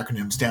remember what the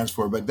acronym stands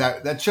for, but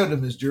that showed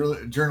him his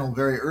journal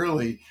very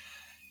early.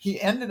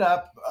 He ended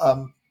up,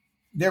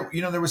 there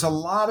was a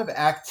lot of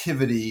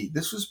activity.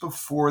 This was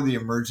before the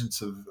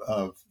emergence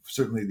of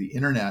certainly the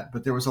internet,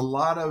 but there was a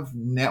lot of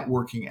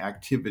networking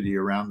activity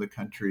around the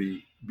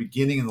country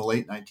beginning in the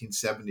late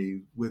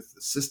 1970s with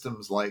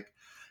systems like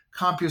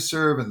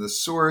CompuServe and The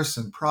Source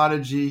and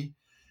Prodigy.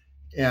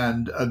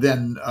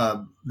 then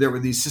there were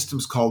these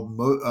systems called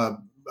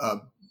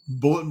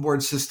bulletin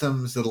board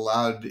systems that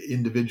allowed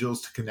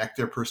individuals to connect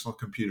their personal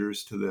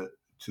computers to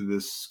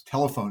this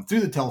telephone through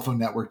the telephone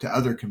network to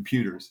other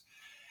computers.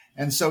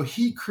 And so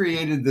he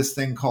created this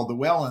thing called the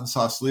Well in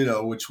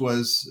Sausalito, which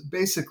was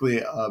basically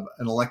an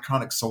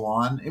electronic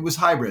salon. It was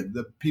hybrid.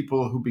 The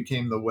people who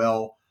became the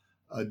Well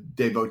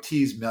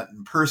devotees met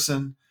in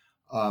person.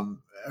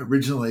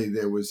 Originally,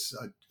 there was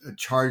a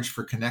charge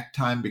for connect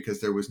time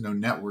because there was no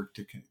network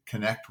to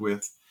connect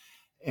with.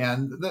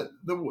 And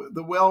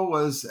the Well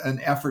was an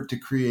effort to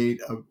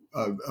create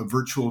a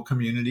virtual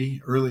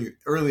community, early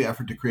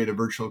effort to create a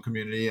virtual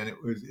community, and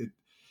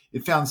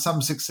it found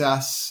some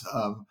success.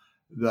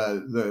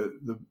 The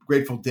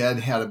Grateful Dead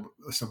had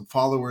some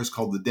followers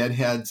called the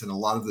Deadheads, and a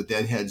lot of the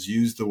Deadheads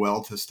used the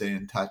Well to stay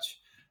in touch.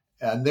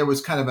 And there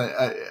was kind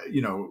of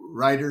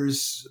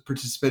writers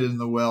participated in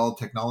the Well,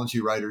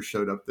 technology writers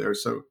showed up there,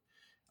 so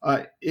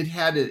it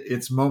had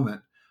its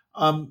moment.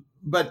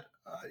 But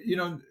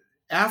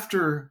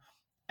after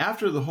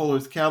the Whole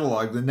Earth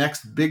Catalog, the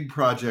next big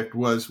project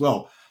was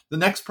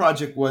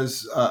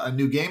a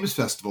new games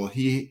festival.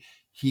 He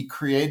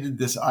created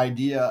this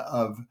idea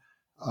of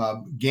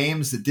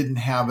games that didn't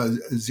have a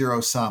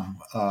zero-sum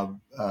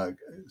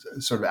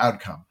sort of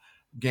outcome,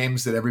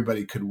 games that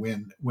everybody could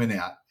win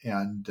at.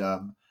 And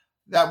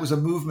that was a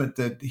movement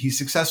that he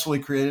successfully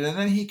created. And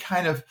then he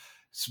kind of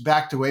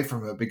backed away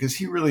from it because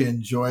he really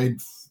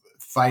enjoyed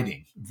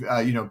fighting,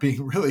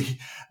 being really,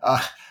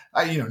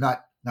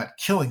 not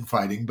killing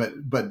fighting, but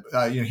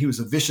he was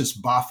a vicious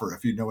boffer.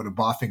 If you know what a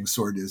boffing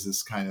sword is,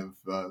 this kind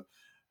of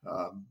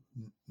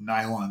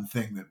nylon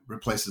thing that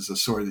replaces a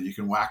sword that you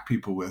can whack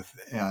people with.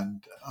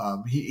 And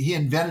he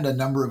invented a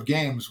number of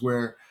games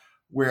where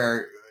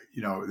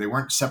they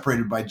weren't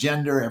separated by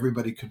gender,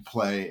 everybody could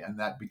play, and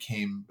that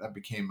became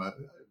a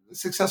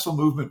successful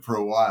movement for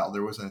a while.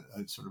 There was a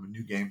sort of a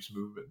new games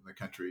movement in the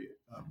country,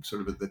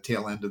 sort of at the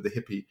tail end of the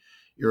hippie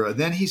era.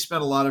 Then he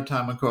spent a lot of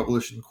time on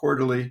Coevolution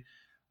Quarterly.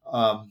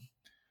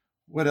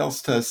 What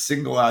else to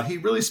single out? He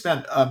really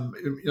spent,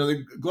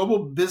 the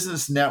Global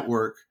Business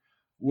Network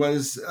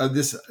was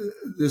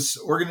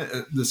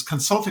this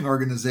consulting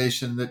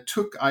organization that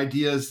took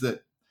ideas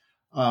that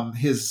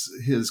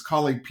his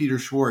colleague Peter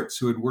Schwartz,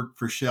 who had worked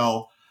for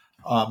Shell,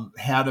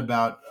 had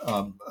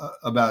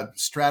about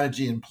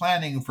strategy and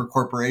planning for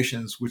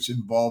corporations, which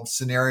involved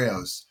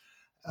scenarios.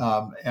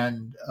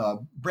 And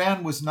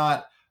Brand was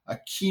not a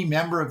key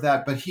member of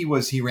that, but he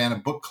ran a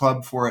book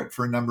club for it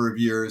for a number of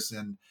years,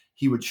 and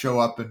he would show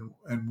up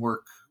and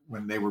work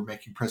when they were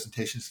making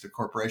presentations to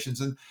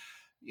corporations. And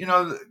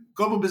the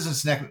Global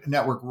Business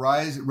Network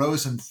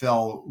rose and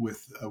fell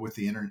with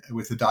the internet,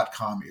 with the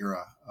 .com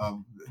era.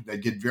 They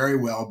did very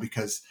well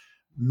because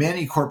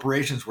many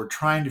corporations were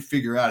trying to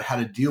figure out how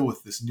to deal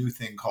with this new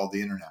thing called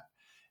the internet,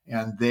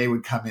 and they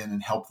would come in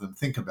and help them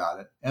think about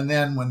it. And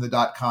then when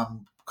the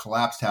 .com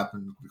collapse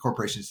happened, the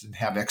corporations didn't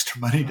have extra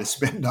money to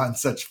spend on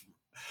such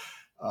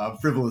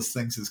frivolous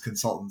things as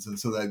consultants, and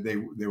so that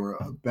they were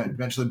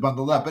eventually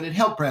bundled up. But it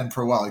helped Brand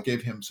for a while. It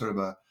gave him sort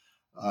of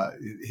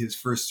his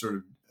first sort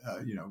of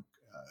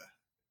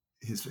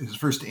his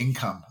first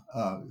income,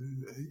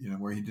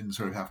 where he didn't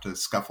sort of have to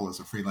scuffle as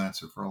a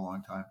freelancer for a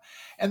long time.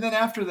 And then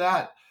after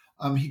that,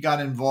 he got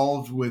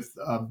involved with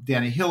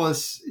Danny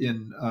Hillis.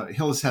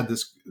 Hillis had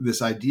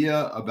this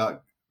idea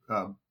about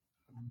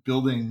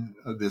building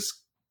this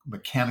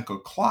mechanical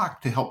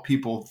clock to help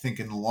people think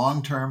in the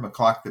long term, a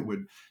clock that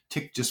would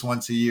tick just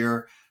once a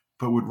year,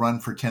 but would run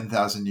for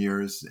 10,000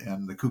 years,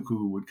 and the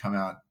cuckoo would come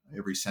out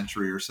every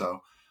century or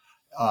so.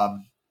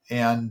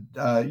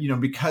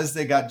 Because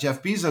they got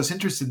Jeff Bezos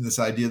interested in this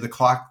idea, the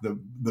clock,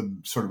 the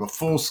sort of a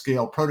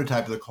full-scale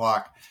prototype of the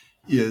clock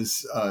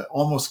is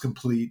almost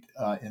complete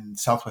in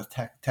Southwest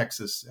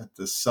Texas at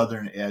the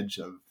southern edge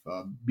of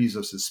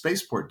Bezos'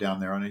 spaceport down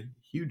there on a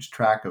huge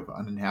tract of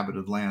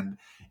uninhabited land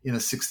in a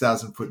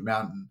 6,000-foot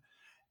mountain.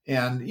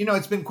 And,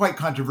 it's been quite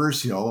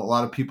controversial. A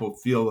lot of people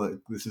feel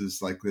that this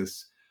is like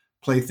this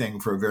plaything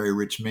for a very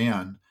rich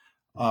man.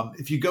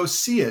 If you go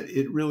see it,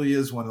 it really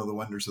is one of the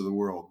wonders of the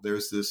world.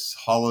 There's this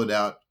hollowed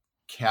out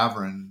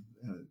cavern,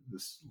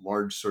 this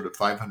large sort of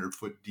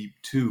 500-foot deep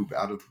tube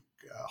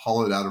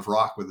hollowed out of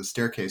rock with a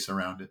staircase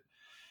around it.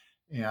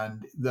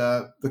 And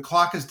the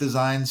clock is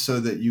designed so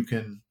that you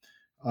can,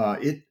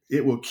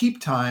 it will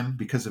keep time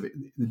because of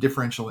the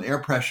differential in air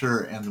pressure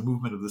and the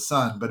movement of the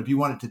sun. But if you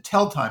want it to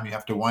tell time, you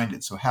have to wind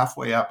it. So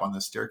halfway up on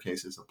the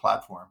staircase is a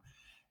platform,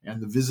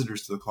 and the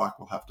visitors to the clock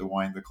will have to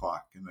wind the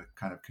clock in the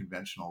kind of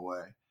conventional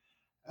way.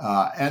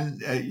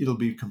 And it'll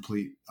be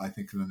complete, I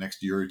think, in the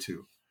next year or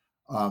two.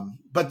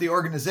 But the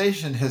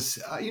organization has,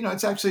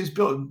 it's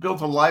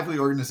built a lively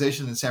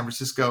organization in San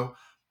Francisco.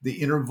 The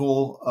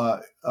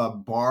Interval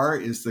Bar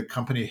is the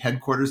company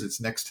headquarters. It's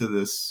next to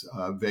this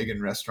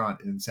vegan restaurant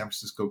in San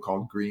Francisco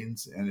called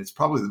Greens, and it's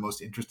probably the most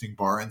interesting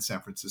bar in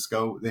San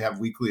Francisco. They have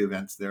weekly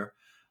events there,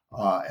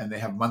 and they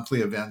have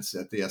monthly events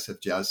at the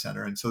SF Jazz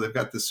Center. And so they've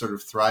got this sort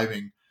of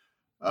thriving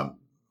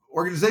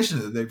organization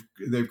that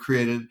they've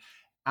created.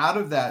 out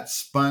of that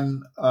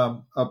spun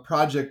a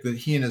project that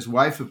he and his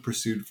wife have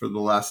pursued for the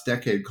last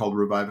decade called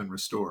Revive and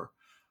Restore,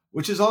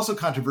 which is also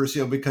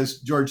controversial because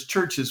George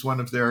Church is one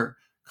of their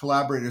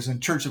collaborators.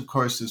 And Church, of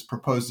course, has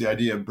proposed the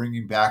idea of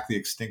bringing back the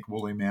extinct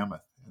woolly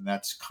mammoth. And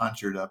that's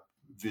conjured up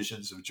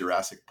visions of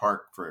Jurassic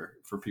Park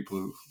for people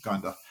who've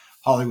gone to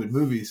Hollywood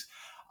movies.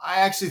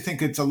 I actually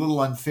think it's a little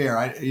unfair.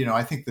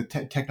 I think the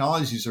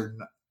technologies are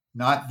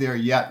not there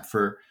yet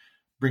for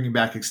bringing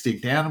back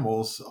extinct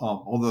animals,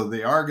 although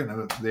they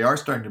are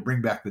starting to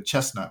bring back the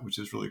chestnut, which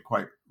is really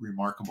quite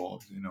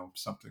remarkable.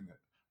 Something that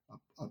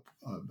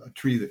a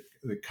tree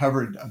that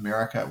covered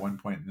America at one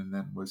point and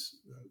then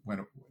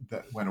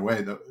went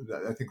away.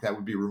 I think that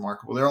would be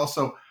remarkable. They're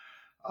also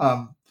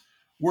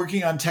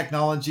working on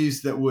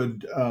technologies that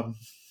would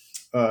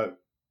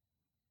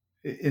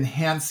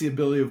enhance the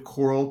ability of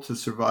coral to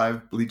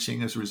survive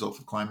bleaching as a result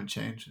of climate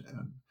change.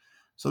 And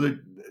so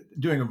they're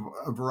doing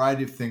a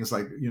variety of things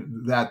like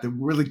that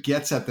really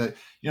gets at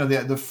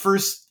the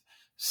first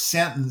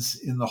sentence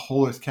in the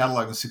Whole Earth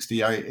Catalog in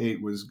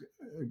 '68 was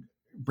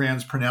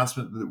Brand's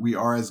pronouncement that we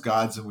are as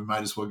gods and we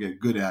might as well get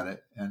good at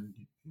it. And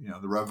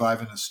the Revive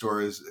and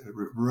Restore is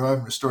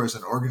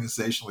an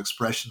organizational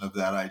expression of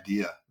that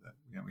idea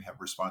that we have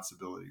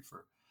responsibility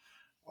for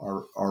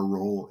our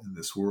role in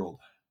this world.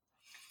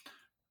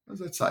 I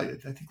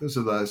think those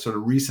are the sort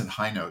of recent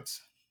high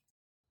notes.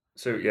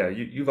 So yeah,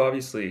 you've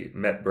obviously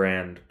met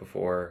Brand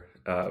before.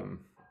 I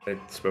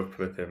spoken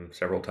with him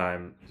several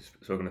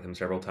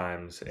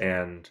times,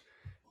 and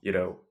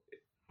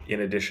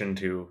in addition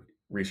to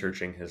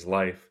researching his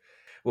life,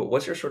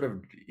 what's your sort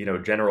of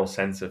general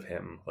sense of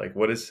him? Like,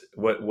 what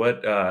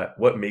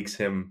makes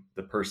him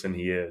the person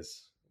he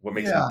is? What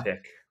makes him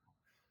tick?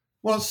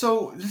 Well,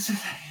 so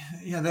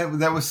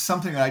that was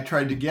something that I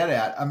tried to get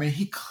at. I mean,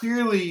 he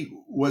clearly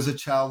was a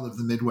child of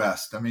the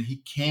Midwest. I mean, he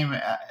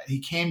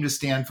came to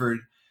Stanford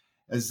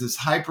as this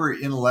hyper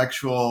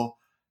intellectual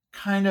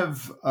kind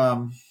of,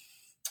 how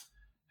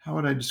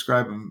would I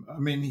describe him? I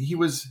mean, he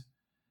was,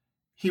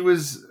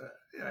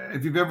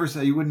 if you've ever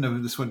said, you wouldn't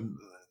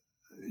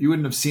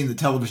have seen the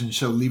television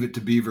show Leave It to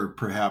Beaver,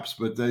 perhaps,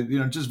 but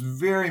just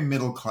very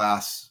middle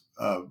class,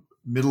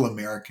 middle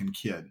American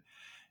kid,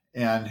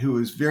 and who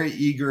was very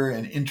eager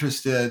and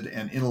interested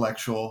and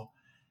intellectual.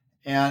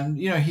 And,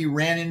 he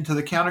ran into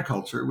the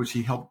counterculture, which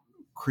he helped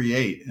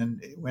create,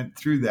 and went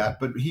through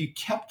that. But he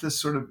kept this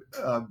sort of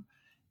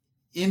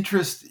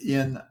interest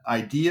in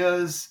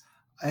ideas.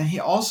 And he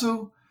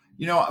also,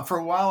 for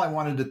a while I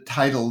wanted to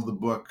title the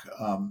book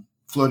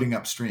Floating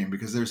Upstream,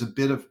 because there's a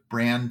bit of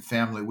Brand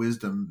family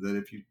wisdom that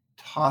if you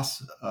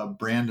toss a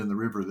brand in the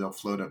river, they'll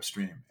float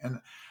upstream.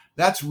 And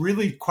that's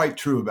really quite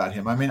true about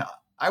him. I mean,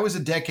 I was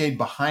a decade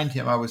behind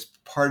him. I was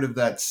part of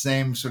that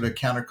same sort of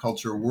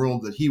counterculture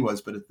world that he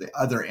was, but at the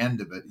other end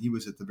of it. He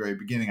was at the very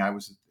beginning. I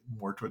was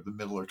more toward the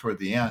middle or toward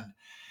the end.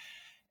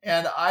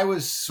 And I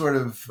was sort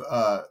of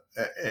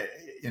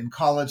in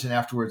college and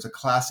afterwards a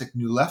classic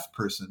New Left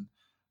person,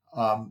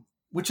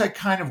 which I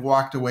kind of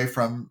walked away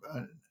from,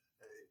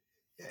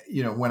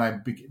 when I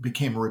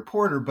became a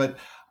reporter. But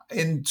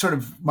in sort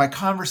of my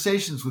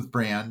conversations with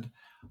Brand,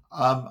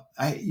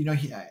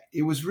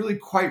 it was really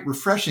quite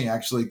refreshing,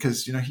 actually,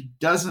 because he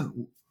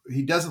doesn't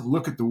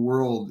look at the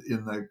world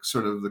in the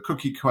sort of the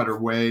cookie cutter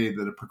way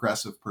that a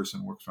progressive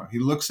person works from. He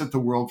looks at the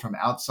world from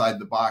outside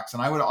the box,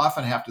 and I would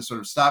often have to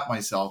sort of stop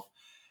myself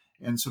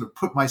and sort of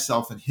put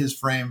myself in his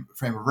frame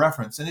of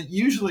reference. And it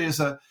usually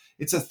it's a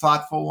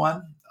thoughtful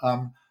one.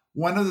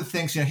 One of the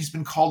things, he's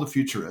been called a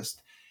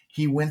futurist.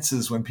 He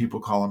winces when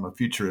people call him a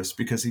futurist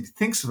because he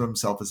thinks of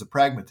himself as a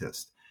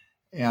pragmatist.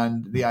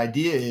 And the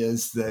idea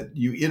is that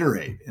you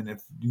iterate, and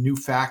if new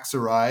facts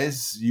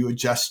arise, you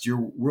adjust your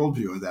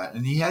worldview of that.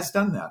 And he has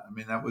done that. I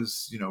mean, that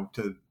was,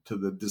 to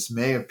the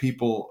dismay of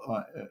people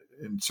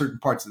in certain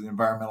parts of the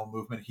environmental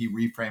movement, he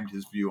reframed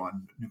his view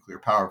on nuclear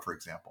power, for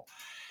example.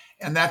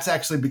 And that's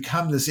actually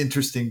become this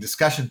interesting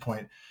discussion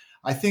point.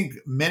 I think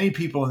many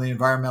people in the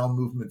environmental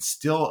movement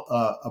still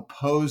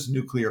oppose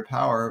nuclear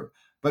power,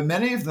 but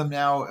many of them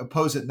now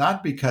oppose it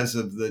not because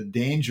of the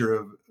danger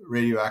of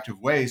radioactive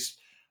waste,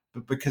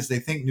 but because they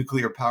think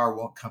nuclear power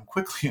won't come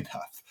quickly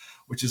enough,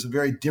 which is a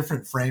very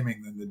different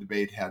framing than the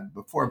debate had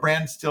before.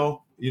 Brand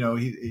still,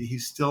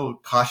 he's still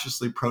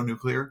cautiously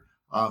pro-nuclear.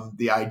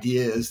 The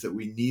idea is that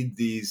we need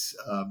these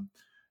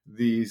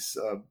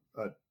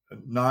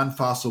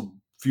non-fossil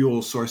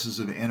fuel sources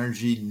of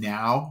energy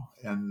now,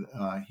 and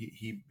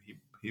he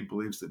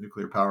believes that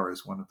nuclear power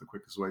is one of the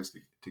quickest ways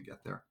to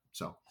get there.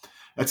 So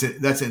that's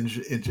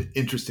an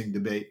interesting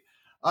debate.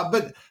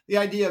 But the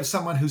idea of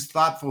someone who's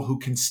thoughtful, who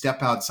can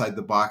step outside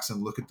the box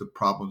and look at the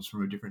problems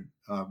from a different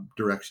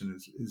direction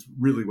is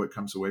really what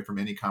comes away from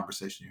any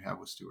conversation you have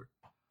with Stewart.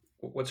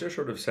 What's your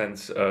sort of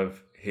sense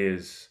of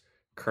his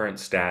current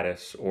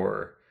status,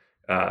 or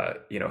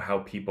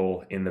how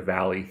people in the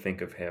Valley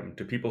think of him?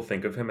 Do people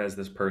think of him as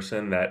this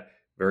person that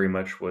very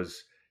much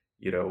was,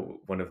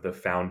 one of the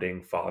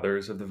founding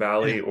fathers of the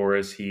Valley, or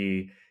is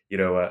he,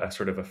 a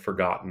sort of a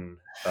forgotten,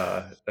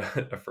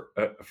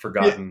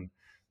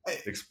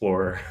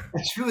 explore?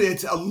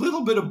 It's a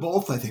little bit of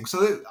both, I think.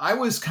 So I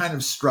was kind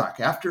of struck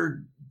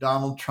after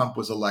Donald Trump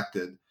was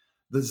elected,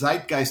 the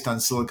zeitgeist on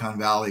Silicon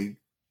Valley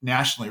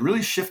nationally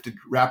really shifted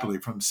rapidly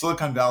from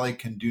Silicon Valley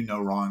can do no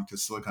wrong to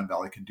Silicon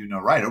Valley can do no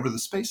right over the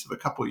space of a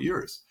couple of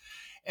years.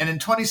 And in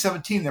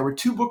 2017, there were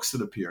two books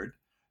that appeared.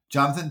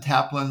 Jonathan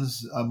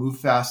Taplin's Move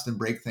Fast and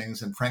Break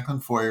Things and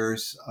Franklin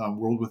Foer's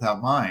World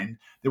Without Mind.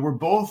 They were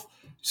both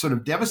sort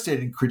of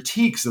devastating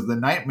critiques of the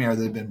nightmare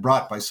that had been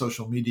brought by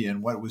social media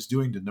and what it was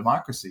doing to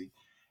democracy.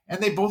 And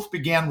they both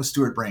began with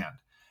Stewart Brand.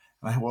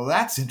 And I thought, well,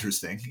 that's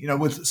interesting,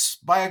 with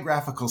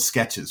biographical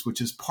sketches,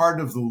 which is part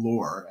of the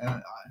lore.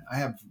 And I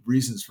have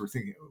reasons for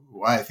thinking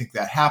why I think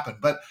that happened,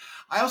 but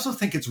I also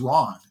think it's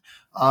wrong.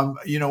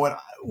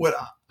 What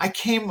I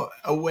came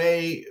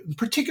away, in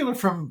particular,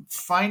 from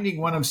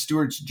finding one of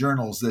Stewart's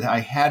journals that I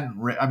hadn't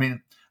read. I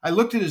mean, I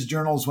looked at his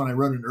journals when I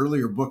wrote an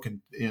earlier book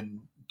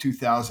in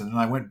 2000, and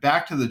I went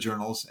back to the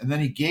journals, and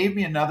then he gave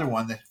me another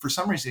one that for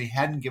some reason he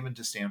hadn't given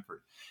to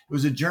Stanford. It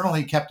was a journal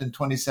he kept in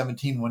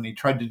 2017 when he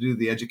tried to do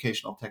the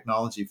Educational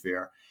Technology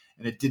Fair,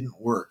 and it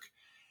didn't work.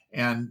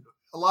 And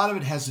a lot of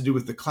it has to do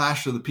with the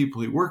clash of the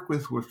people he worked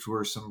with, which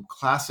were some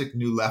classic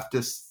new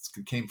leftists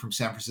who came from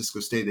San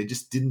Francisco State. They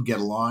just didn't get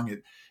along.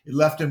 It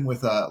left him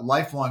with a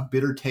lifelong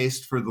bitter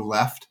taste for the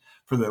left,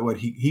 for what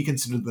he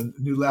considered the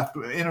new left,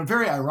 in a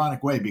very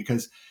ironic way,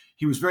 because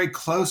he was very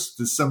close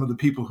to some of the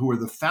people who were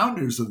the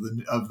founders of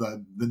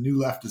the new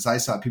left, as I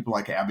saw. People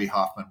like Abbie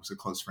Hoffman was a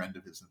close friend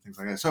of his and things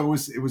like that. So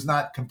it was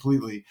not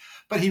completely,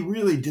 but he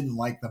really didn't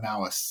like the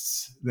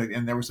Maoists.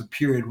 And there was a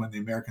period when the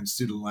American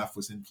student left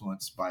was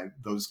influenced by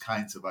those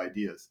kinds of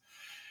ideas.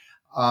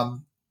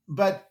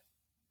 But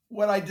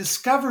what I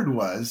discovered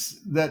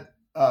was that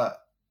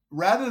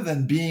rather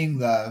than being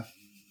the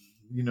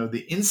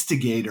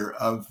instigator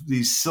of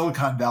these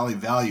Silicon Valley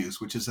values,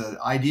 which is an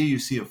idea you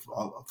see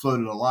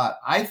floated a lot,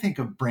 I think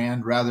of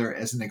Brand rather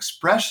as an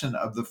expression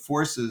of the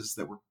forces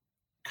that were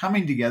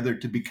coming together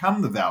to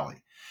become the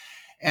Valley.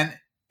 And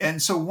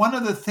so one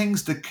of the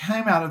things that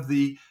came out of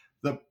the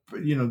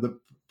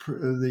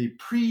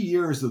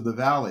pre-years of the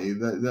Valley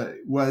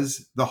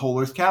was the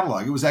Whole Earth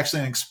Catalog. It was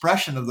actually an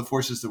expression of the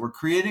forces that were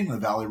creating the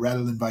Valley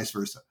rather than vice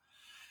versa.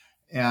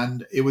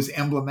 And it was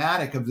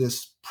emblematic of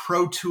this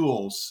Pro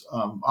Tools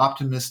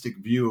optimistic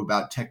view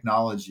about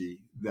technology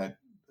that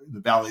the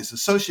Valley is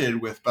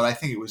associated with. But I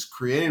think it was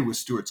created with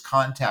Stewart's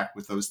contact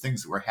with those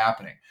things that were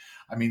happening.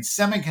 I mean,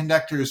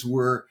 semiconductors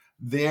were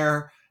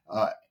there.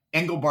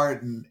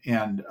 Engelbart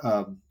and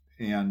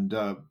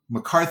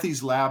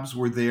McCarthy's labs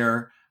were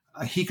there.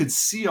 He could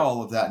see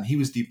all of that, and he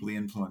was deeply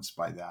influenced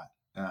by that.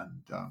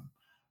 And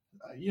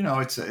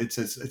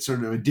it's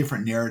sort of a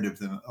different narrative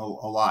than a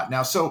lot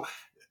now. So.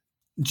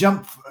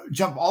 Jump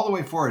all the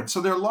way forward.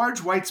 So there are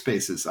large white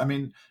spaces. I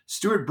mean,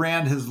 Stewart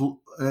Brand has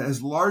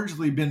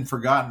largely been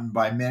forgotten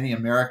by many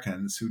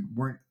Americans who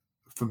weren't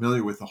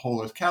familiar with the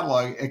Whole Earth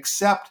Catalog,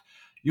 except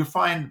you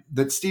find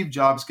that Steve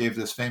Jobs gave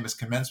this famous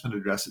commencement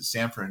address at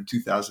Stanford in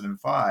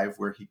 2005,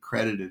 where he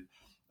credited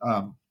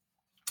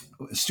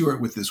Stewart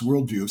with this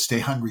worldview of stay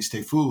hungry,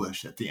 stay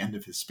foolish at the end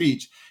of his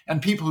speech.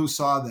 And people who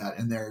saw that,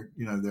 and they're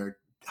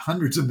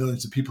hundreds of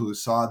millions of people who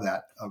saw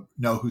that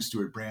know who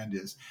Stewart Brand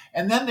is.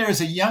 And then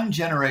there's a young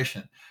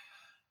generation.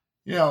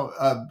 There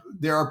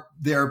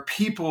are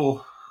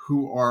people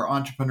who are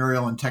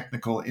entrepreneurial and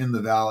technical in the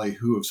Valley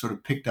who have sort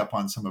of picked up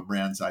on some of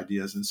Brand's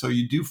ideas. And so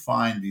you do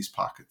find these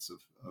pockets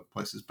of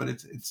places, but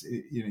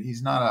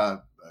he's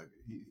not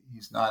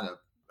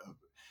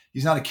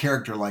a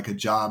character like a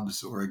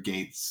Jobs or a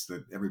Gates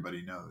that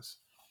everybody knows.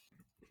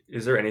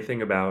 Is there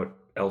anything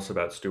else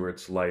about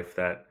Stewart's life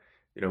that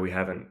we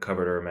haven't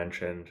covered or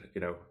mentioned?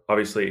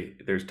 Obviously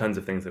there's tons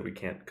of things that we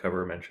can't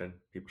cover or mention.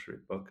 People should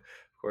read the book,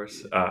 of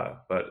course.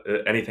 But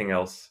anything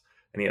else,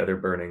 any other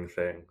burning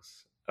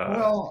things?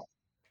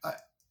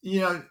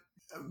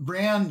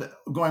 Brand,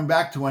 going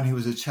back to when he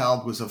was a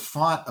child, was a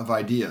font of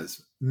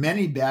ideas,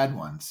 many bad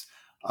ones,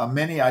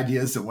 many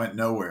ideas that went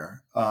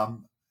nowhere.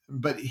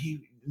 But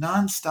he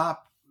nonstop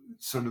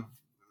sort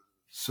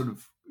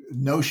of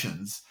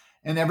notions.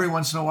 And every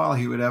once in a while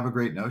he would have a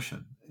great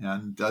notion.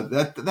 And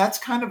that's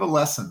kind of a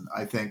lesson,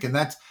 I think. And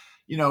that's,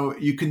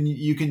 you can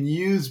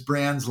use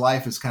Brand's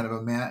life as kind of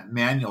a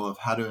manual of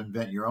how to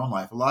invent your own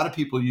life. A lot of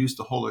people use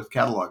the Whole Earth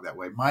Catalog that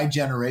way. My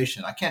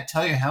generation, I can't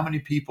tell you how many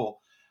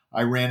people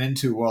I ran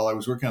into while I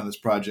was working on this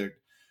project.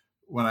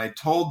 When I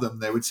told them,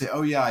 they would say,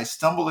 "Oh yeah, I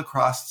stumbled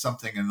across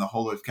something in the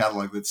Whole Earth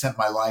Catalog that sent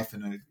my life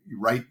in an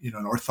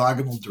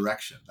orthogonal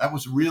direction." That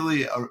was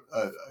really a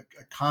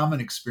common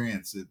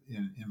experience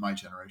in my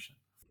generation.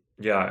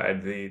 Yeah,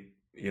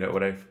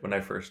 when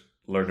I first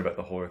learned about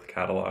the Whole Earth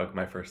Catalog,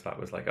 my first thought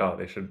was like, oh,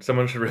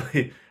 someone should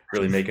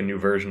really make a new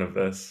version of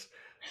this.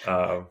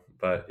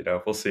 But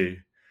we'll see.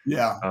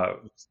 Yeah.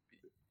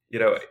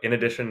 In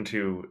addition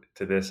to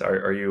this,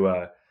 are you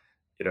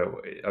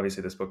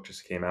obviously this book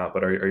just came out,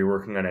 but are you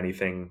working on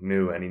anything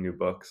new? Any new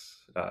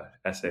books,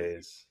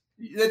 essays?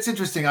 That's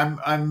interesting.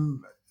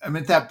 I'm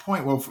at that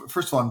point. Well,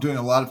 first of all, I'm doing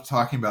a lot of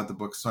talking about the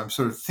book, so I'm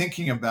sort of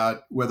thinking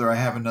about whether I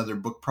have another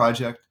book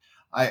project.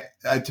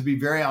 To be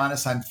very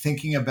honest, I'm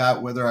thinking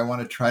about whether I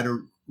want to try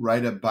to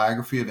write a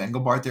biography of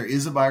Engelbart. There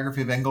is a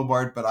biography of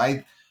Engelbart, but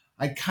I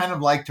kind of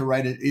like to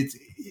write it.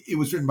 It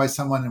was written by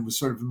someone and was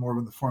sort of more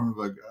in the form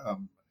of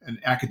an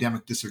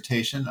academic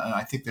dissertation, and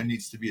I think there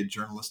needs to be a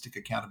journalistic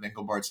account of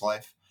Engelbart's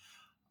life.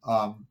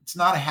 It's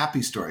not a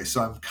happy story,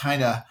 so I'm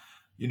kind of,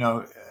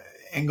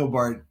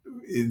 Engelbart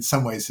in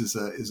some ways is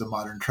a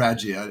modern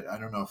tragedy. I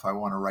don't know if I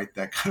want to write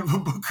that kind of a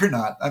book or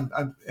not.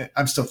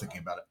 I'm still thinking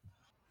about it.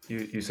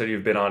 You said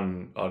you've been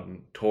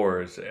on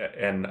tours,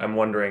 and I'm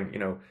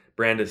wondering,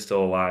 Brand is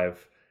still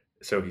alive,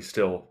 so he's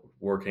still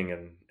working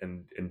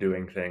and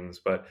doing things.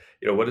 But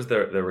what has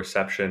the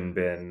reception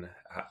been?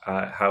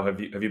 How have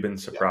you been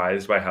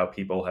surprised by how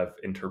people have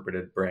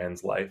interpreted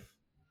Brand's life?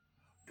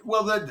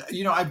 Well,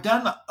 I've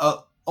done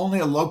only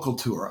a local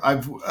tour.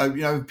 I've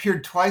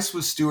appeared twice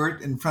with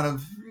Stewart in front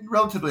of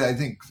relatively, I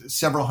think,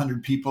 several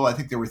hundred people. I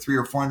think there were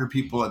 300 or 400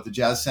 people at the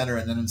Jazz Center,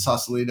 and then in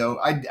Sausalito.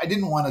 I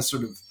didn't want to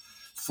sort of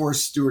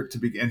force Stewart to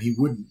be, and he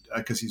wouldn't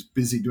because he's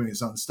busy doing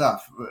his own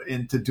stuff,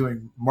 into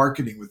doing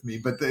marketing with me.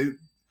 But the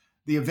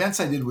events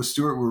I did with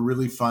Stewart were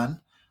really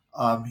fun.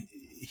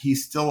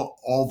 He's still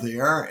all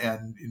there,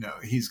 and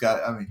he's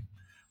got. I mean,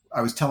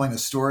 I was telling a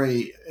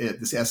story at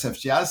this SF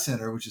Jazz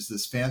Center, which is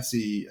this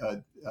fancy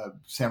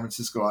San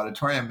Francisco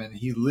auditorium, and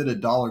he lit a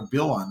dollar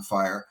bill on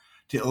fire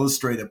to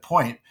illustrate a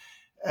point.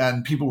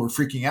 And people were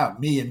freaking out,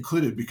 me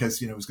included,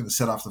 because, it was going to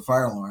set off the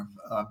fire alarm.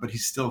 But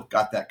he's still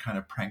got that kind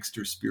of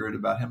prankster spirit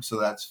about him. So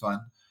that's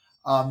fun.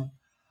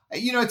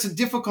 It's a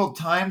difficult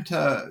time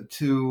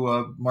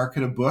to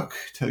market a book,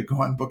 to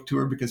go on book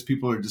tour, because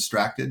people are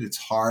distracted. It's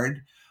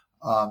hard.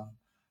 So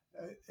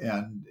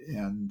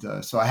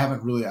I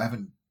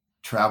haven't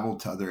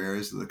traveled to other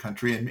areas of the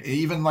country. And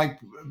even like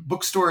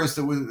bookstores,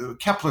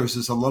 Kepler's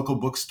is a local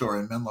bookstore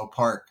in Menlo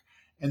Park.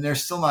 And they're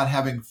still not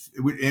having,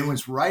 it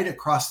was right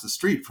across the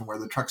street from where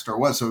the truck store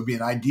was. So it would be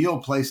an ideal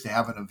place to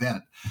have an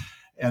event.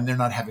 And they're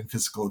not having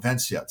physical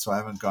events yet. So I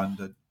haven't gone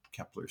to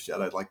Kepler's yet.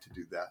 I'd like to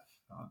do that.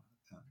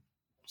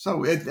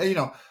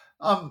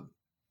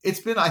 It's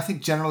been, I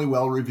think, generally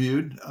well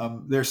reviewed.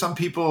 There are some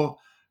people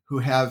who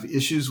have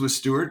issues with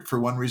Stewart for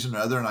one reason or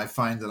another. And I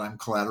find that I'm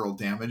collateral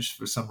damage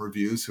for some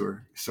reviews who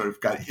are sort of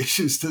got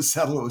issues to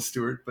settle with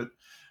Stewart. But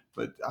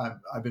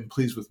I've been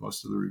pleased with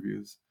most of the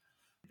reviews.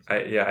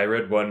 I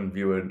read one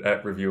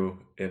review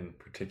in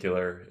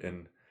particular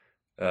in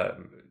a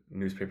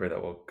newspaper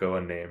that will go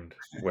unnamed,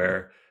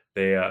 where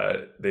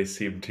they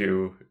seem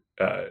to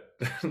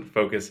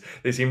focus.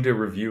 They seem to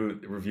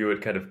review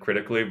it kind of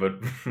critically,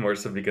 but more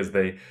so because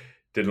they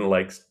didn't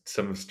like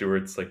some of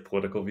Stewart's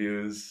political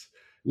views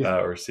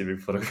or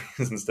seeming political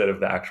views instead of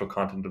the actual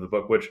content of the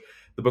book. Which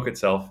the book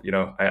itself,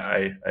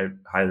 I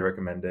highly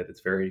recommend it.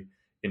 It's very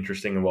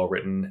interesting and well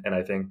written, and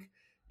I think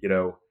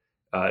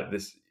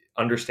this.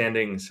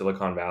 Understanding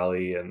Silicon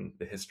Valley and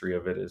the history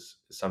of it is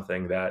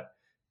something that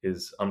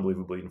is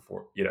unbelievably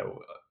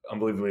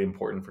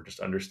important for just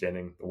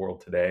understanding the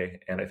world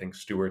today. And I think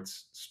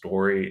Stewart's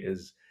story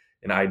is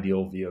an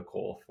ideal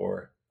vehicle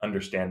for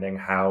understanding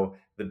how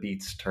the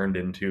Beats turned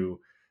into,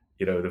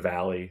 the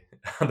Valley,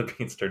 how the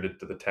Beats turned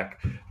into the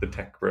tech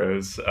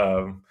bros.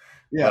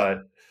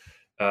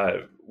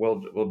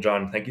 Well,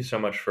 John, thank you so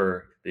much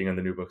for being on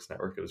the New Books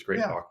Network. It was great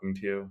talking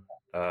to you.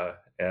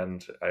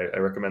 And I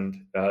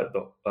recommend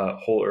the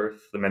Whole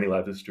Earth, The Many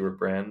Lives of Stewart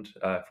Brand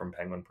from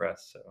Penguin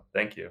Press. So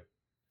thank you.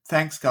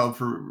 Thanks, Caleb,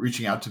 for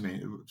reaching out to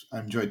me. I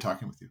enjoyed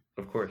talking with you.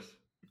 Of course.